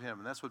serve him.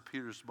 And that's what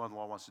Peter's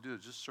mother-in-law wants to do,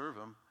 just serve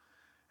him.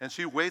 And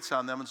she waits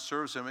on them and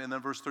serves him. And then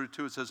verse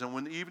 32, it says, and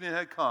when evening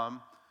had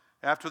come,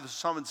 after the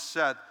sun had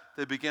set,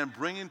 they began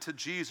bringing to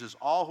Jesus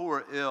all who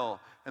were ill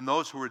and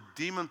those who were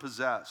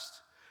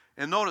demon-possessed.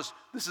 And notice,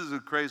 this is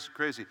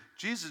crazy.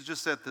 Jesus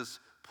just at this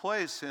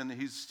place and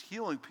he's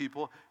healing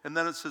people. And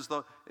then it says,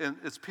 and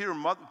it's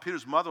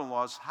Peter's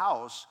mother-in-law's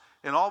house.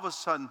 And all of a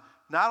sudden,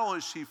 not only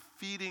is she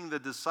feeding the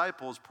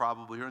disciples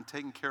probably here and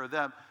taking care of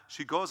them,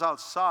 she goes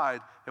outside,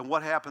 and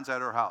what happens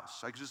at her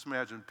house? I can just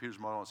imagine Peter's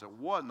mother-in-law saying,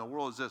 what in the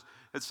world is this?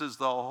 It says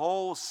the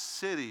whole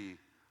city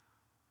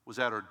was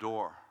at her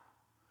door.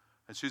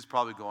 And she's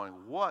probably going,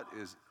 what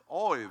is,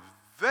 oy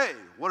vey,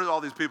 what are all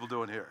these people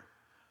doing here?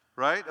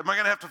 Right? Am I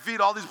going to have to feed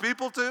all these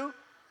people too?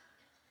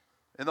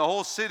 And the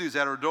whole city's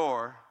at her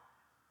door.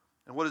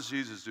 And what does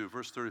Jesus do?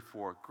 Verse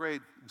 34,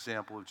 great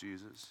example of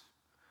Jesus.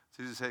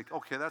 So he said,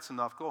 okay, that's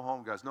enough. Go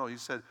home, guys. No, he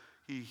said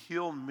he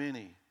healed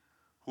many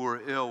who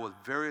were ill with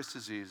various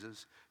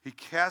diseases. He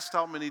cast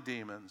out many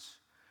demons,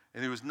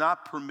 and he was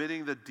not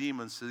permitting the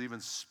demons to even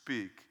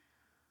speak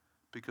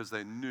because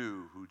they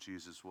knew who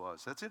Jesus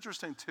was. That's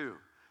interesting, too.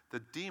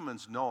 The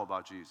demons know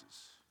about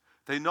Jesus.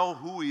 They know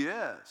who he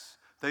is.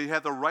 They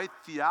have the right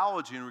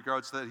theology in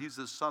regards to that he's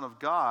the Son of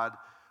God,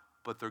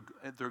 but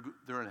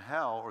they're in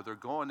hell, or they're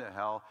going to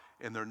hell,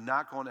 and they're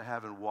not going to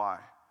heaven. Why?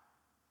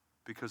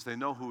 Because they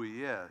know who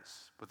he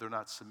is, but they're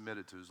not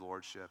submitted to his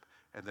lordship,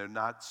 and they're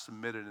not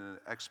submitted in an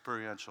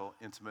experiential,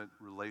 intimate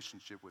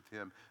relationship with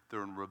him.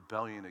 They're in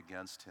rebellion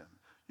against him.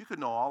 You could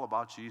know all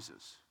about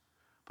Jesus,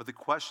 but the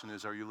question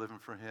is, are you living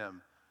for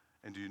him,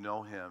 and do you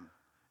know him,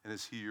 and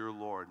is he your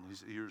Lord, and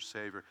is he your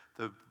Savior?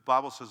 The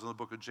Bible says in the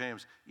book of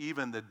James,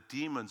 even the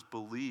demons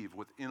believe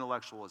with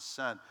intellectual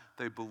assent.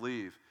 They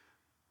believe,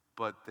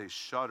 but they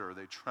shudder,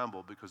 they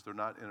tremble, because they're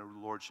not in a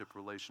lordship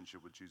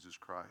relationship with Jesus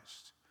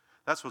Christ.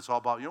 That's what it's all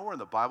about. You know, we're in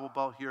the Bible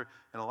Belt here,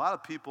 and a lot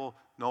of people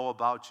know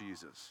about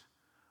Jesus.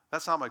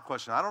 That's not my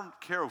question. I don't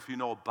care if you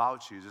know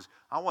about Jesus.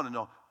 I want to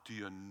know, do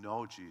you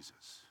know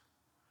Jesus?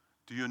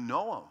 Do you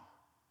know him?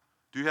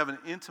 Do you have an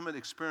intimate,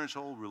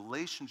 experiential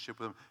relationship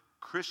with him?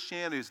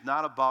 Christianity is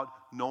not about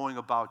knowing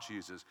about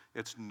Jesus.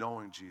 It's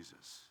knowing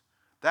Jesus.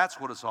 That's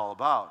what it's all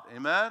about.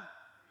 Amen?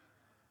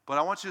 But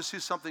I want you to see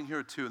something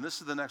here, too, and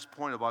this is the next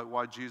point about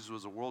why Jesus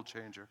was a world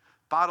changer.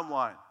 Bottom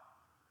line,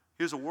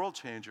 he was a world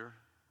changer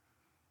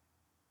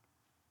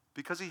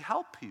because he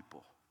helped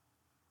people.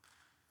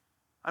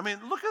 I mean,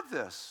 look at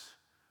this.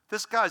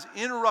 This guy's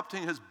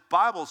interrupting his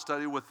Bible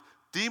study with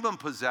demon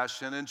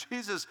possession, and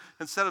Jesus,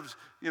 instead of,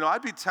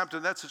 I'd be tempted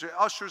in that situation,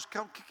 ushers,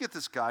 come get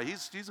this guy.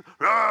 He's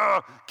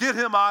get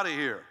him out of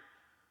here.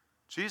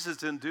 Jesus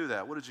didn't do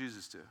that. What did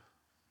Jesus do?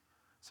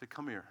 He said,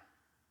 come here.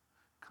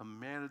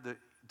 Commanded the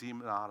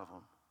demon out of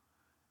him,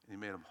 and he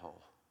made him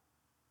whole.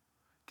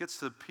 Gets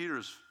to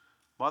Peter's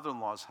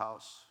mother-in-law's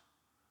house,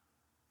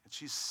 and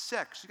she's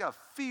sick. She's got a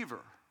fever.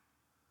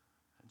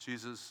 And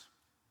Jesus,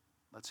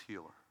 let's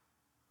heal her.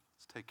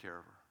 Let's take care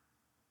of her.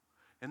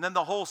 And then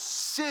the whole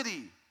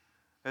city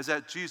is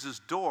at Jesus'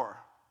 door.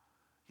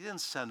 He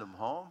didn't send them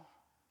home.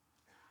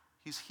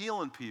 He's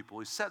healing people.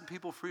 He's setting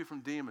people free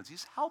from demons.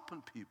 He's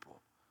helping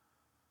people.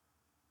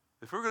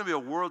 If we're going to be a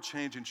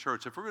world-changing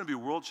church, if we're going to be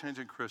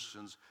world-changing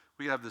Christians,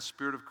 we have the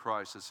Spirit of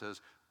Christ that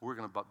says we're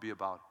going to be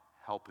about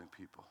helping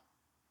people.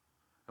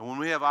 And when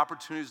we have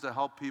opportunities to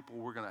help people,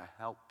 we're going to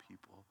help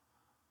people.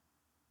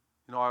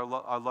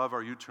 I love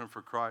our U-Turn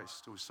for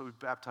Christ. So we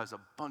baptized a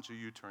bunch of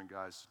U-Turn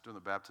guys during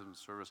the baptism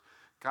service.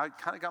 God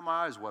kind of got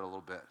my eyes wet a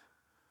little bit.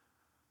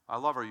 I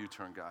love our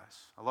U-Turn guys.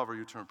 I love our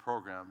U-Turn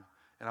program.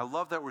 And I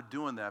love that we're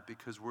doing that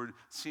because we're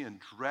seeing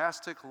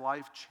drastic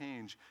life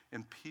change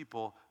in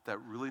people that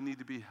really need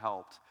to be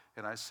helped.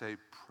 And I say,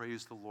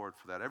 praise the Lord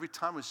for that. Every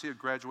time we see a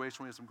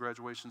graduation, we had some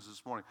graduations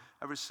this morning.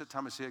 Every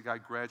time I see a guy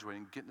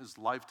graduating, getting his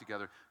life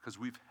together because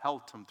we've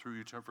helped him through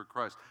U-Turn for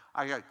Christ,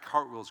 I got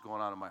cartwheels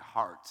going on in my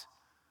heart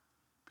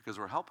because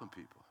we're helping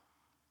people.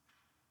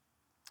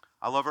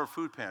 I love our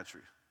food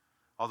pantry.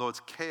 Although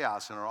it's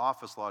chaos in our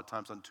office a lot of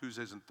times on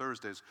Tuesdays and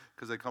Thursdays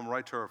because they come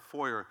right to our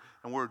foyer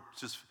and we're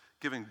just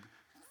giving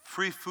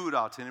free food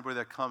out to anybody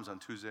that comes on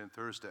Tuesday and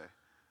Thursday.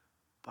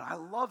 But I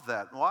love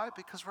that. Why?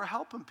 Because we're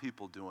helping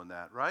people doing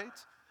that, right?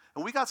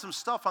 And we got some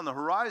stuff on the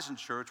horizon,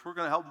 church, we're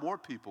going to help more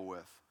people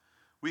with.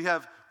 We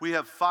have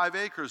 5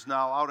 acres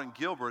now out in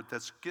Gilbert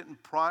that's getting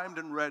primed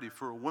and ready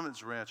for a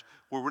women's ranch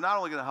where we're not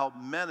only going to help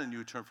men in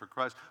U-Turn for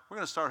Christ, we're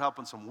going to start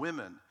helping some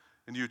women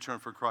in U-Turn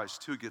for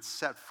Christ too, get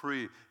set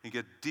free and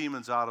get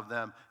demons out of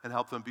them and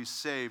help them be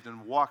saved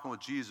and walking with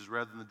Jesus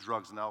rather than the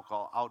drugs and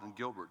alcohol out in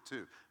Gilbert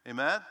too.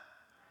 Amen?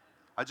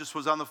 I just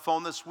was on the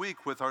phone this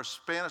week with our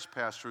Spanish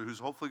pastor who's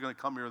hopefully going to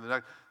come here in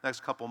the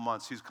next couple of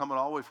months. He's coming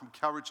all the way from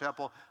Calvary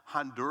Chapel,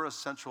 Honduras,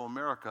 Central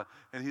America,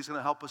 and he's going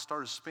to help us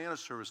start a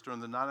Spanish service during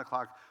the 9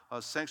 o'clock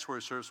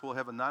sanctuary service. We'll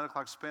have a 9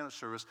 o'clock Spanish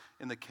service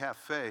in the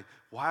cafe.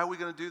 Why are we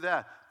going to do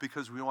that?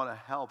 Because we want to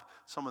help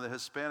some of the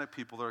Hispanic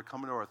people that are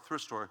coming to our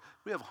thrift store.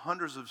 We have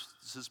hundreds of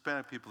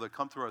Hispanic people that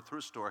come through our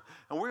thrift store,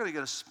 and we're going to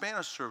get a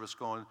Spanish service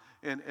going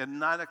at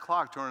 9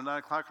 o'clock during the 9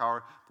 o'clock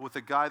hour with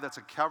a guy that's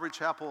a Calvary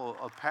Chapel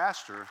a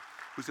pastor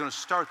who's going to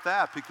start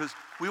that because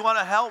we want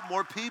to help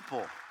more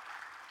people.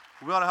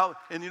 We want to help.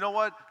 And you know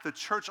what? The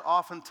church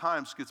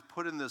oftentimes gets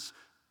put in this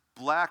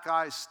black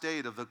eye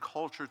state of the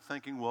culture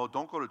thinking, well,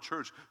 don't go to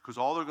church because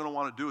all they're going to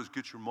want to do is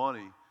get your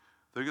money.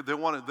 They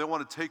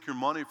want to take your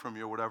money from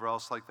you or whatever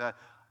else like that.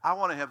 I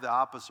want to have the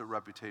opposite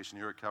reputation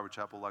here at Calvary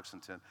Chapel,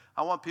 Lexington.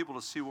 I want people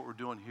to see what we're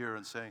doing here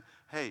and saying,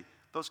 hey,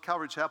 those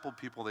Calvary Chapel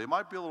people, they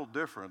might be a little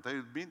different. They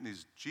meet in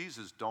these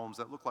Jesus domes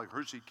that look like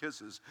Hershey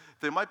Kisses.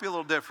 They might be a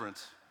little different.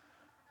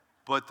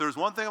 But there's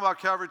one thing about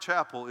Calvary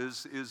Chapel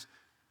is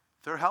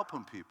they're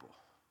helping people.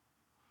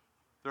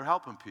 They're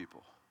helping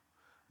people.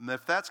 And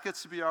if that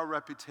gets to be our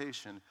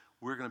reputation,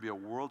 we're going to be a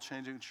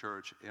world-changing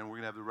church, and we're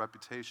going to have the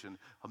reputation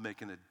of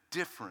making a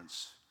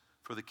difference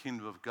for the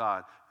kingdom of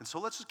God. And so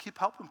let's just keep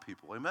helping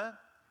people, amen?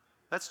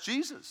 That's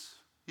Jesus.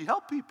 He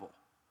helped people.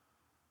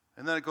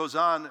 And then it goes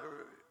on,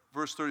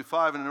 verse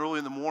 35, and early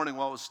in the morning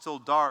while it was still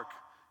dark,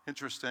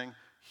 interesting,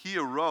 he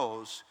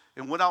arose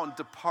and went out and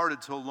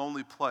departed to a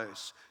lonely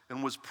place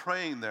and was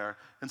praying there.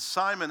 And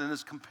Simon and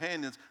his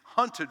companions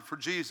hunted for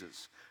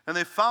Jesus. And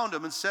they found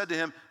him and said to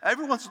him,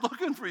 everyone's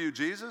looking for you,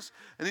 Jesus.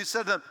 And he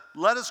said to them,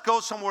 let us go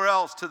somewhere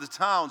else to the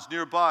towns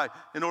nearby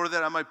in order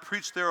that I might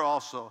preach there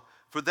also.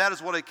 For that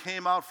is what I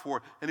came out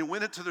for. And he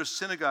went into their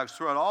synagogues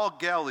throughout all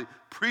Galilee,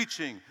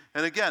 preaching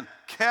and again,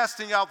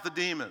 casting out the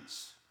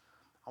demons.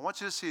 I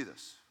want you to see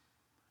this.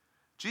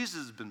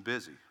 Jesus has been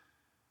busy.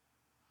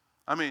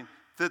 I mean,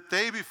 the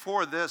day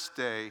before this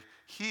day,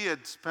 he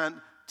had spent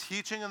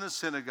teaching in the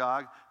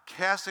synagogue,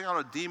 casting out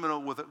a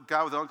demon with a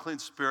guy with an unclean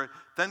spirit,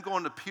 then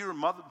going to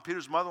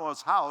Peter's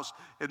mother-in-law's house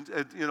and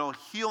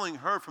healing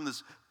her from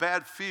this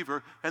bad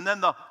fever. And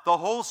then the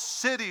whole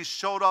city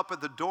showed up at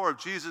the door of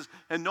Jesus.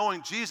 And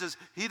knowing Jesus,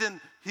 he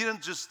didn't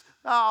just,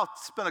 I'll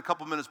spend a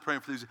couple minutes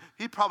praying for these.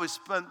 He probably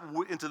spent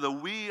into the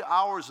wee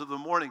hours of the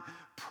morning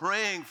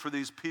praying for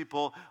these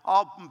people,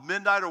 all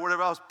midnight or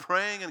whatever else,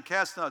 praying and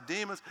casting out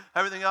demons,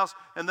 everything else.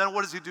 And then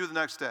what does he do the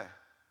next day?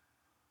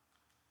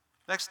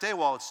 Next day,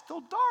 while it's still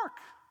dark,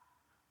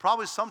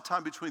 probably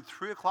sometime between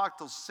 3 o'clock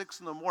till 6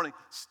 in the morning,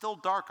 still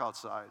dark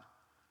outside,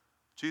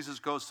 Jesus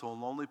goes to a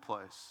lonely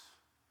place.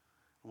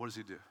 What does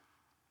he do? He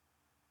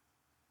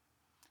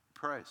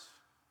prays.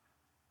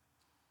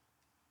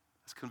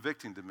 It's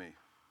convicting to me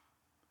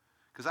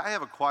because I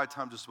have a quiet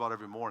time just about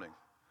every morning.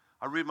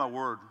 I read my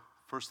word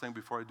first thing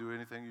before I do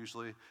anything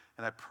usually,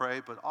 and I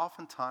pray, but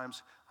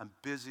oftentimes I'm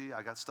busy,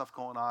 I got stuff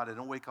going on, I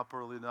didn't wake up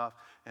early enough,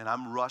 and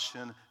I'm rushing,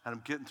 and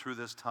I'm getting through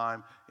this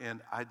time,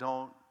 and I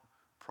don't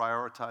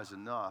prioritize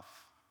enough.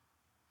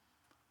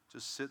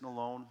 Just sitting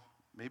alone,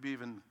 maybe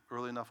even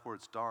early enough where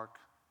it's dark,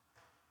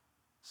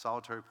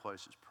 solitary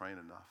place, just praying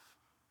enough.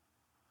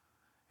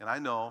 And I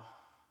know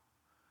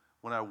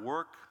when I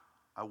work,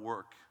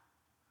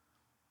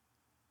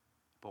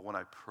 but when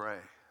I pray,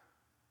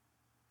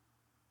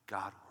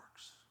 God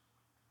works.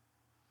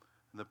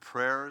 And the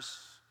prayers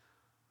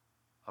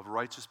of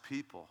righteous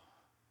people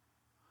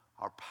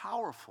are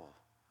powerful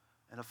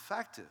and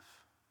effective.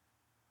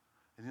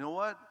 And you know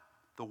what?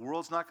 The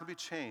world's not going to be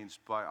changed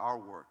by our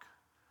work.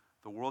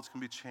 The world's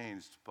going to be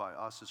changed by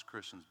us as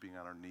Christians being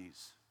on our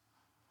knees.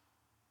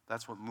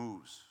 That's what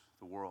moves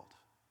the world.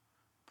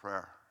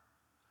 Prayer.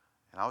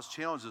 And I was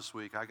challenged this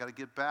week. I got to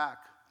get back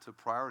to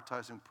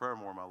prioritizing prayer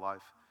more in my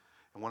life.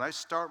 And when I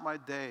start my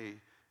day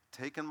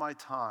taking my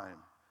time,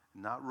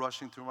 not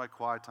rushing through my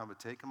quiet time, but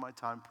taking my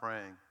time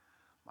praying,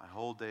 my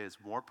whole day is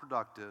more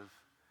productive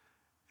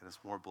and it's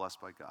more blessed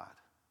by God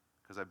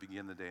because I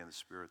begin the day in the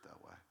Spirit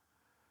that way.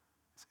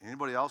 Does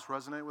anybody else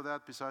resonate with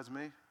that besides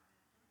me?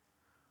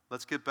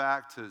 Let's get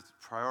back to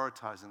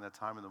prioritizing that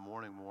time in the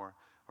morning more,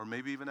 or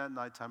maybe even at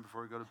nighttime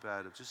before we go to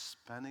bed, of just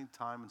spending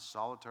time in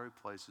solitary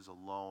places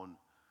alone,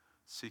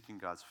 seeking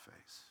God's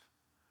face,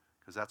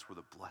 because that's where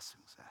the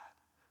blessing's at,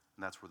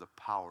 and that's where the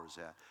power's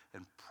at.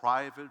 And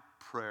private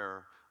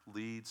prayer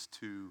leads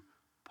to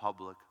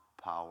public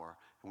power.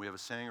 And we have a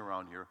saying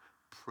around here,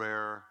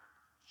 prayer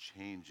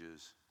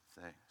changes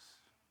things.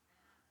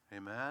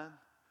 Amen?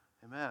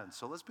 Amen.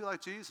 So let's be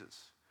like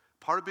Jesus.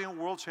 Part of being a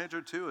world changer,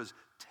 too, is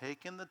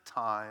taken the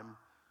time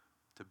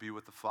to be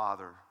with the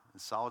Father in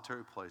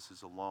solitary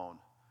places alone.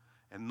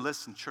 And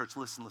listen, church,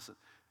 listen.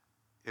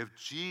 If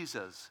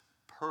Jesus,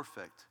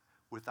 perfect,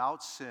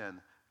 without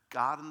sin,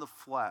 God in the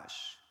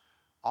flesh,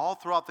 all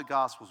throughout the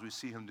Gospels we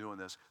see him doing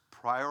this,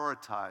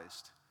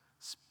 prioritized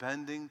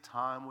spending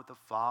time with the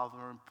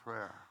Father in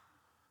prayer.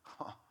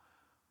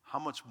 How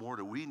much more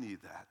do we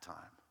need that time?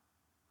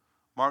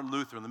 Martin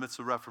Luther, in the midst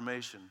of the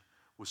Reformation,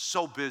 was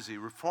so busy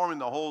reforming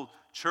the whole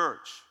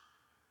church.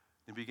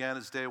 He began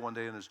his day one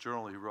day in his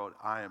journal. He wrote,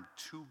 "I am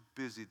too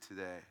busy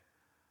today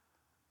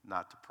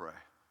not to pray,"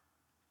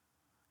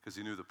 because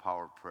he knew the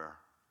power of prayer.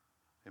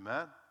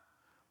 Amen?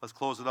 Let's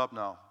close it up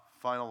now.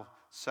 Final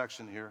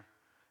section here.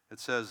 It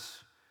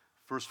says,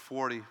 verse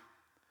 40,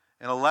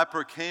 "And a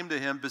leper came to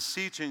him,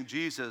 beseeching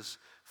Jesus,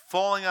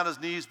 falling on his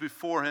knees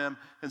before him,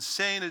 and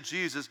saying to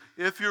Jesus,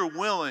 'If you're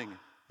willing,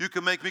 you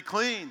can make me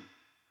clean.'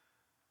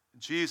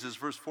 Jesus,"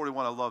 verse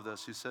 41, I love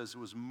this. He says, "He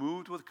was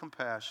moved with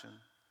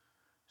compassion,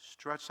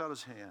 stretched out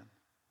his hand."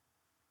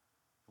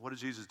 What did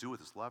Jesus do with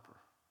this leper?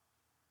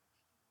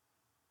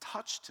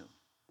 Touched him.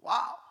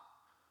 Wow.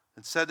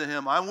 And said to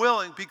him, "I'm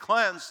willing, be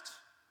cleansed."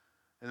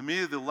 And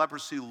immediately the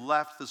leprosy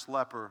left this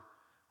leper.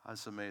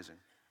 That's amazing.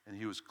 And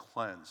he was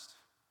cleansed.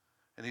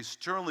 And he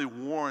sternly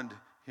warned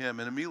him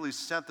and immediately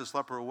sent this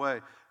leper away.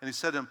 And he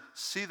said to him,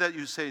 "See that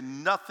you say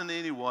nothing to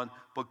anyone,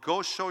 but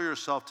go show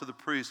yourself to the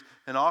priest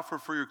and offer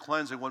for your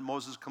cleansing what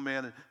Moses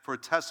commanded for a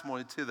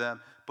testimony to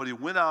them." But he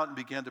went out and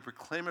began to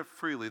proclaim it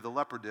freely, the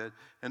leper did,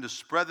 and to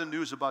spread the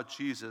news about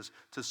Jesus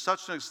to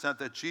such an extent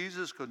that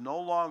Jesus could no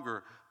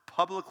longer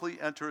publicly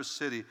enter a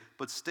city,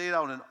 but stayed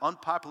out in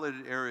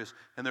unpopulated areas,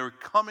 and they were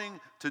coming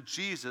to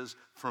Jesus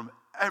from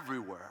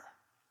everywhere.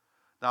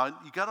 Now,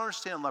 you got to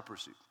understand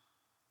leprosy.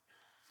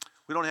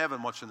 We don't have it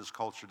much in this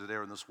culture today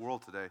or in this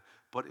world today,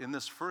 but in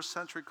this first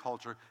century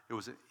culture, it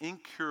was an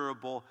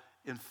incurable,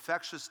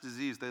 infectious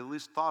disease. They at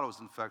least thought it was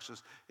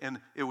infectious,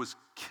 and it was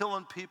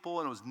killing people,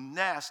 and it was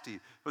nasty.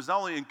 It was not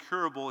only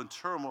incurable and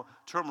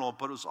terminal,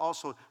 but it was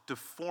also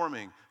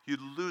deforming.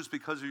 You'd lose,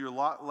 because of your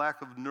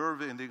lack of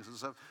nerve endings and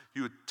stuff,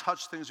 you would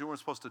touch things you weren't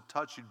supposed to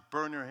touch. You'd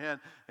burn your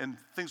hand, and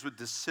things would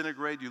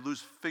disintegrate. You'd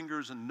lose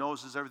fingers and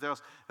noses, everything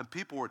else, and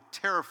people were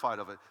terrified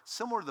of it.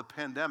 Similar to the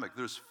pandemic,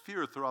 there's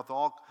fear throughout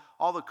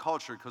all the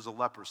culture because of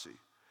leprosy.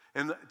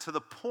 And to the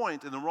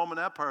point in the Roman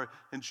Empire,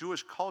 in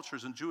Jewish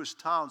cultures, in Jewish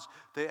towns,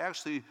 they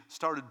actually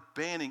started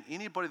banning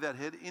anybody that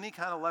had any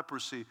kind of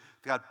leprosy,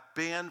 got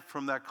banned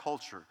from that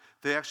culture.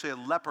 They actually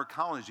had leper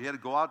colonies. You had to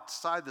go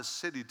outside the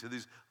city to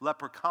these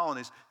leper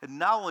colonies. And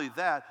not only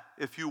that,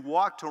 if you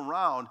walked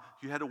around,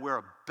 you had to wear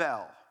a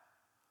bell.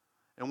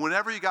 And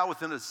whenever you got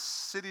within a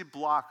city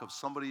block of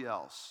somebody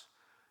else,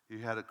 you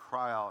had to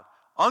cry out,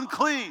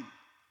 "Unclean!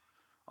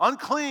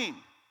 Unclean!"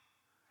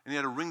 And you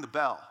had to ring the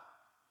bell.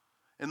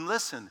 And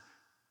listen,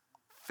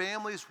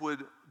 families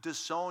would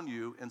disown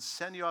you and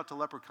send you out to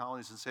leper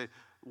colonies and say,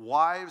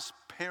 wives,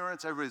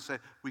 parents, everybody say,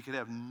 "We could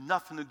have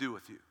nothing to do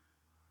with you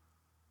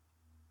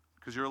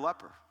because you're a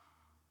leper."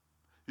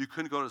 You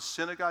couldn't go to the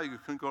synagogue, you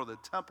couldn't go to the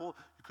temple,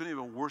 you couldn't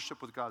even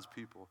worship with God's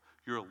people.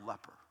 You're a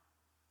leper.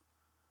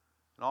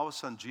 And all of a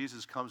sudden,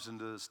 Jesus comes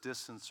into this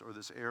distance or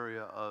this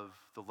area of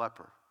the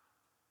leper.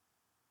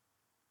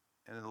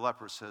 And the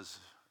leper says,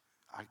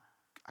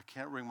 I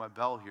can't ring my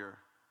bell here.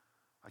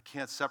 I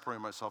can't separate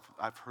myself.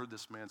 I've heard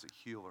this man's a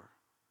healer.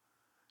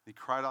 And he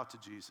cried out to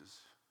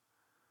Jesus.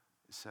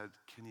 He said,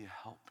 "Can you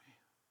help me?"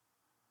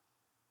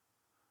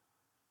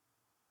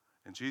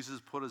 And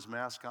Jesus put his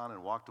mask on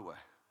and walked away.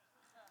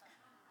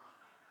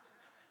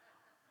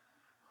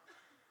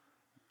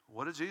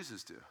 What did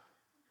Jesus do?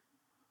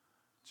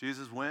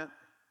 Jesus went,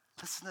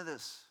 listen to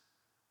this.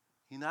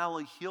 He not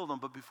only healed him,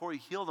 but before he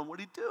healed him, what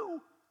did he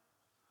do?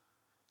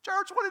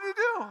 Church, what did he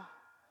do?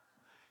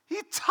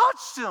 He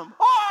touched him.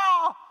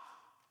 Oh!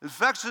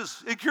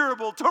 Infectious,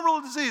 incurable, terminal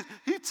disease.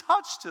 He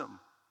touched him.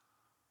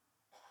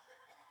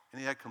 And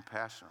he had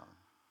compassion on him.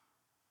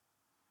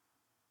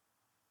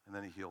 And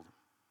then he healed him.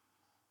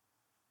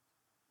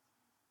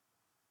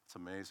 It's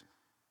amazing.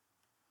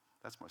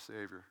 That's my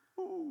Savior.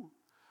 Ooh,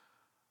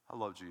 I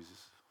love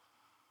Jesus.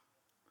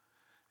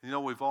 And you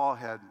know, we've all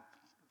had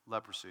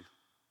leprosy,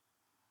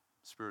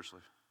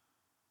 spiritually.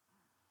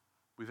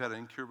 We've had an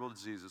incurable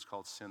disease. It's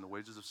called sin. The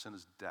wages of sin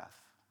is death.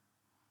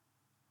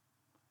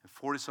 And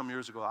 40-some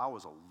years ago, I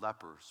was a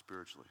leper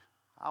spiritually.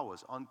 I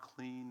was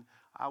unclean.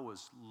 I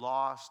was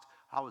lost.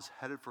 I was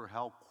headed for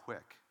hell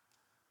quick.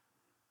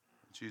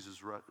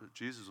 Jesus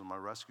was my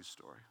rescue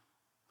story.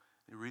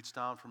 He reached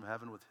down from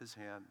heaven with his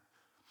hand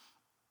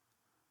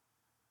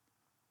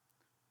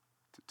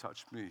to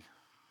touch me.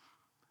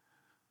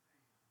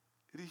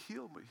 And he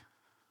healed me.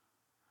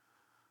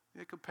 He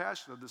had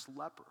compassion on this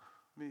leper,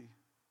 me.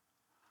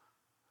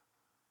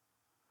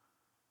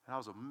 And I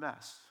was a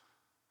mess.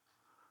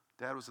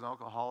 Dad was an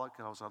alcoholic,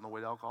 and I was on the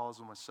way to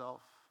alcoholism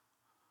myself.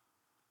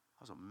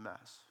 I was a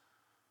mess.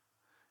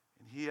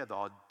 And he had the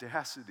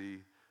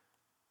audacity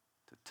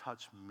to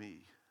touch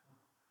me.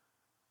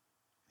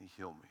 And he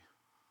healed me.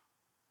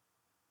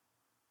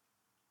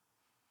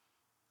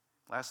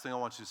 Last thing I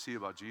want you to see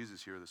about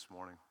Jesus here this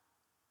morning.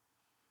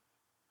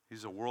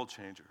 He's a world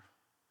changer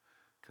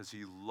because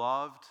he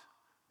loved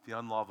the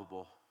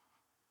unlovable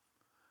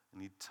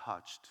and he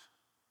touched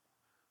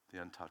the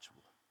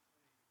untouchable.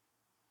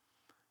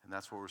 And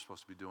that's what we're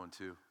supposed to be doing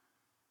too.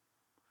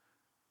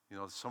 You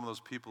know, some of those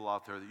people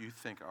out there that you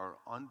think are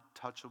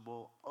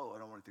untouchable, oh, I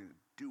don't want anything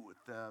to do with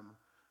them.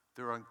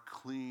 They're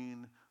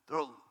unclean.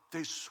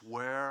 They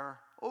swear.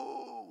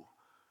 Oh,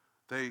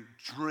 they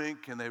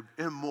drink and they're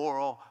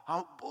immoral.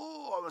 I'm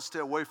going to stay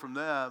away from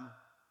them.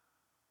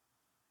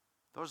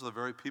 Those are the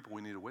very people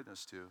we need to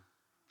witness to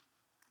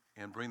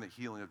and bring the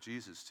healing of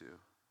Jesus to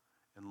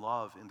and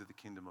love into the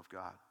kingdom of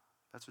God.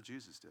 That's what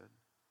Jesus did.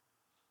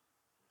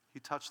 He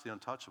touched the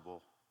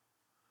untouchable.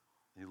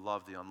 And he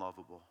loved the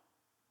unlovable.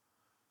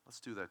 Let's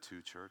do that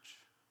too, church.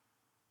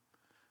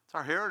 It's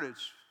our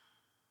heritage.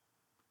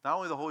 Not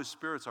only the Holy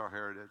Spirit's our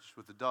heritage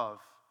with the dove,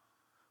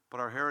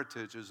 but our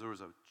heritage is there was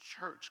a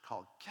church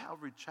called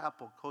Calvary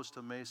Chapel,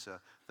 Costa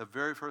Mesa, the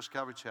very first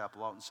Calvary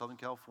Chapel out in Southern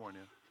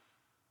California.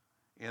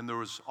 And there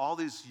was all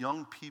these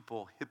young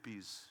people,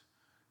 hippies.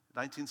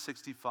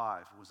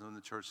 1965 was when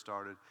the church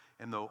started.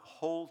 And the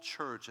whole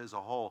church as a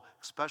whole,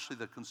 especially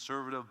the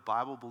conservative,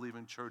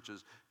 Bible-believing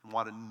churches,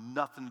 wanted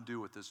nothing to do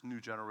with this new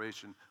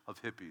generation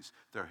of hippies.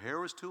 Their hair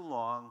was too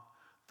long.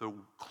 Their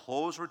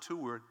clothes were too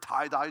weird.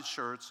 Tie-dye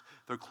shirts.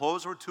 Their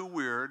clothes were too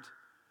weird.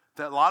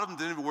 That a lot of them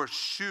didn't even wear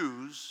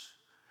shoes.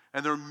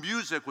 And their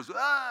music was,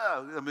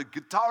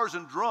 guitars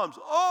and drums.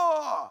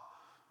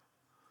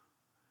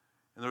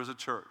 And there was a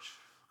church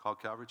called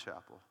Calvary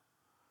Chapel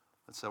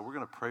that said, we're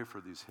going to pray for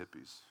these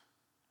hippies.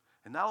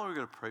 And not only are we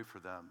going to pray for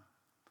them,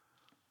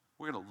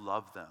 we're going to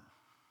love them.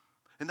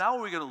 And not only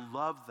are we going to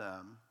love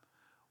them,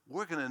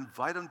 we're going to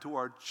invite them to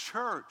our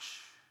church.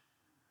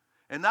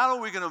 And not only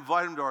are we going to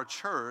invite them to our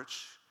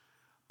church,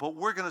 but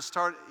we're going to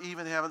start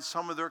even having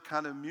some of their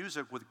kind of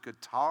music with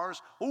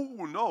guitars.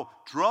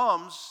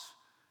 Drums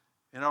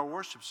in our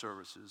worship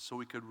services so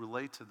we could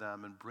relate to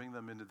them and bring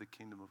them into the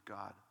kingdom of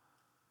God.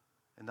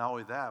 And not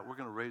only that, we're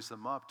going to raise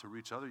them up to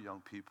reach other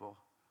young people.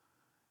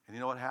 And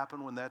you know what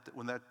happened when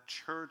that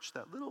church,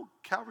 that little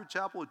Calvary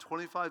Chapel with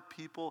 25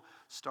 people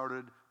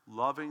started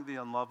loving the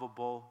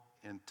unlovable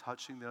and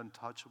touching the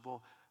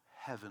untouchable?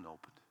 Heaven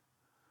opened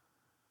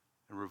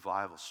and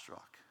revival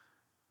struck.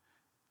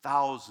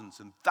 Thousands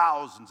and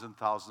thousands and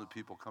thousands of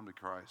people come to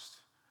Christ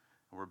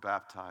and were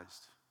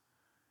baptized.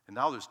 And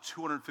now there's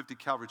 250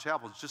 Calvary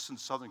Chapels just in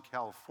Southern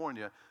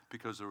California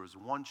because there was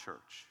one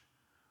church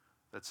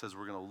that says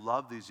we're going to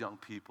love these young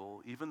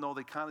people, even though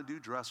they kind of do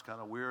dress kind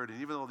of weird,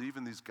 and even though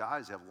even these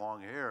guys have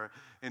long hair,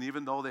 and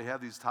even though they have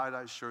these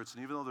tie-dye shirts,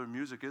 and even though their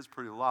music is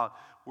pretty loud,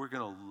 we're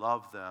going to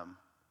love them,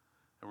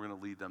 and we're going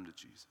to lead them to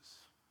Jesus.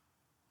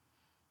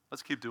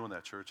 Let's keep doing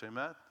that, church,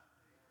 amen?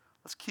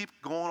 Let's keep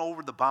going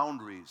over the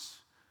boundaries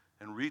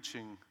and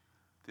reaching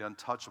the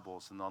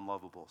untouchables and the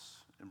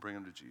unlovables and bring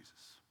them to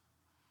Jesus.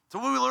 So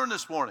what did we learn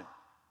this morning?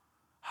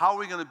 How are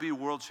we going to be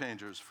world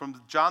changers? From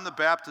John the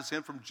Baptist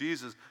and from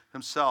Jesus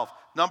himself.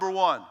 Number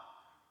one,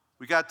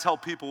 we got to tell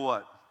people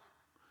what?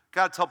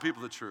 Got to tell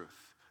people the truth.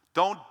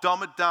 Don't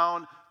dumb it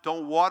down.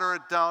 Don't water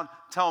it down.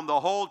 Tell them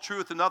the whole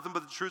truth and nothing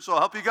but the truth, so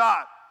help you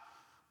God.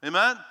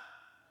 Amen?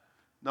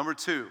 Number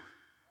two,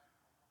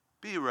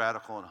 be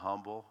radical and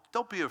humble.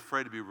 Don't be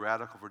afraid to be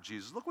radical for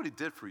Jesus. Look what he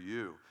did for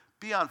you.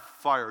 Be on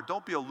fire.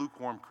 Don't be a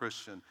lukewarm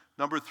Christian.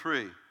 Number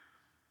three,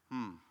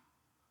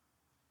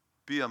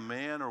 be a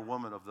man or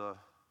woman of the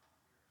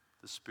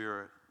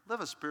Spirit. Live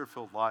a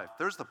Spirit-filled life.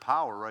 There's the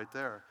power right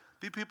there.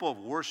 Be people of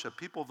worship,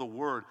 people of the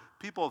Word,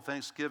 people of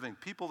thanksgiving,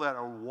 people that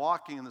are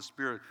walking in the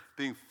Spirit,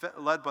 being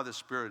led by the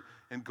Spirit,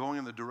 and going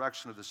in the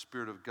direction of the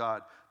Spirit of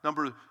God.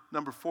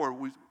 Number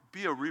four,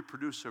 be a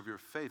reproducer of your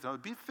faith.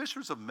 Be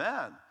fishers of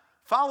men.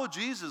 Follow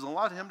Jesus and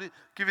allow him to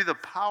give you the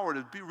power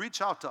to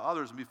reach out to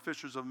others and be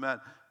fishers of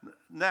men.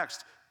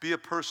 Next, be a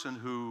person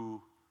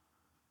who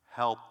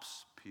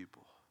helps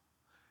people.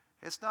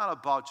 It's not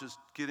about just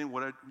getting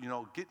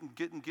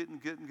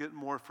getting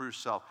more for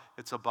yourself.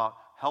 It's about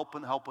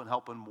helping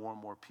more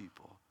and more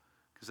people,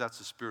 because that's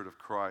the Spirit of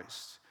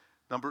Christ.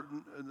 Number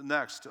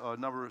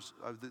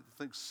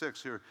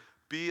 6 here.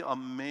 Be a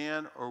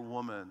man or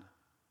woman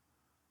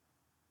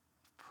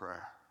of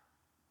prayer.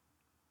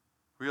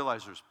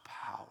 Realize there's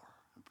power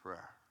in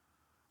prayer.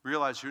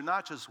 Realize you're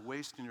not just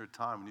wasting your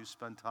time when you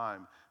spend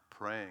time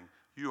praying.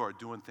 You are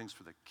doing things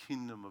for the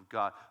kingdom of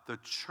God. The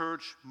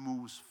church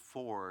moves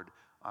forward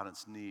on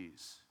its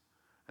knees.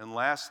 And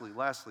lastly,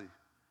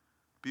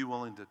 be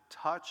willing to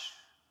touch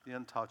the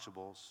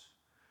untouchables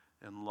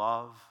and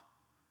love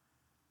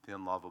the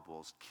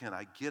unlovables. Can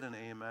I get an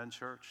amen,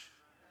 church?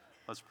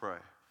 Let's pray.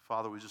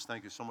 Father, we just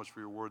thank you so much for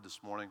your word this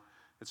morning.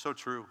 It's so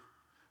true.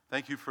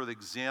 Thank you for the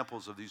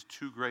examples of these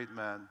two great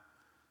men,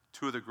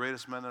 two of the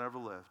greatest men that ever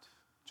lived,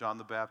 John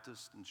the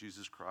Baptist and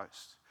Jesus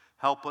Christ.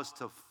 Help us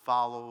to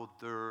follow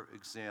their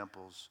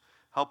examples.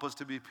 Help us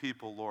to be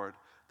people, Lord,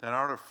 that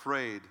aren't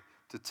afraid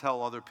to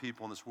tell other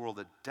people in this world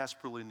that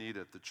desperately need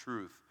it, the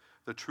truth,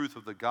 The truth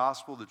of the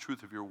gospel, the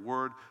truth of your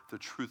word, the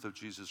truth of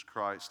Jesus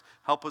Christ.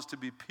 Help us to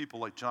be people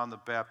like John the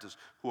Baptist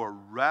who are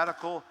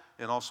radical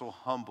and also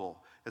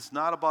humble. It's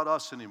not about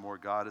us anymore,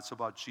 God. It's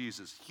about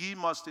Jesus. He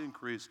must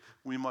increase.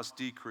 We must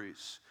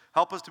decrease.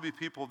 Help us to be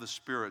people of the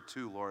Spirit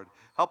too, Lord.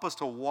 Help us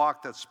to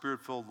walk that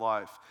Spirit-filled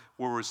life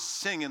where we're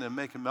singing and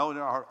making melody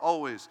in our heart,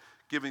 always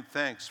giving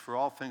thanks for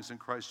all things in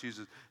Christ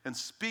Jesus and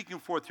speaking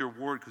forth your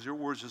word, because your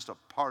word is just a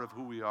part of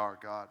who we are,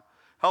 God.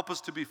 Help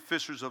us to be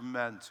fishers of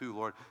men too,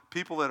 Lord.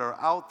 People that are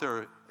out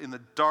there in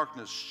the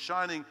darkness,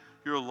 shining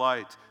your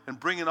light and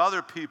bringing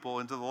other people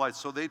into the light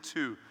so they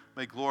too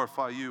may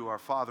glorify you, our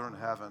Father in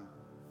heaven.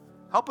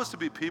 Help us to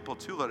be people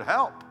too, Lord.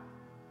 Help.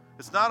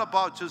 It's not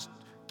about just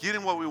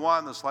getting what we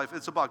want in this life.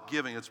 It's about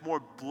giving. It's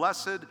more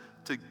blessed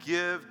to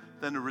give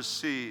than to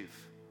receive.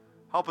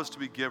 Help us to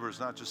be givers,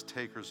 not just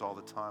takers all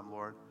the time,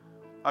 Lord.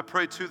 I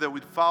pray too that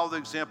we'd follow the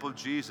example of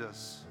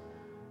Jesus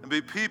and be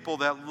people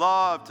that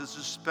love to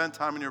just spend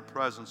time in your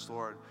presence,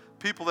 Lord.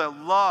 People that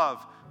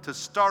love to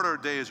start our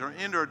days or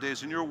end our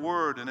days in your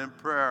word and in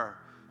prayer,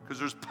 because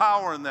there's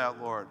power in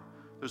that, Lord.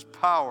 There's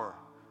power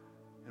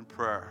in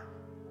prayer.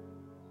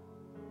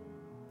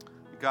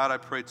 God, I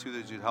pray too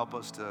that you'd help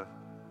us to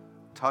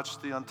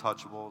touch the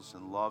untouchables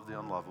and love the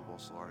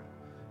unlovables, Lord,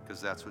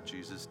 because that's what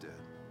Jesus did.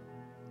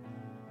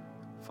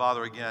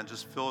 Father, again,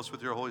 just fill us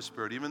with your Holy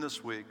Spirit, even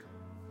this week.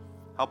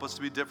 Help us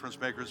to be difference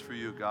makers for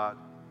you, God.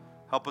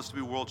 Help us to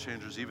be world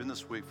changers, even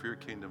this week, for your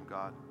kingdom,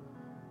 God.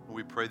 And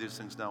we pray these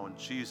things now in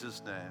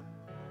Jesus' name.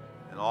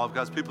 And all of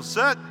God's people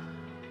said,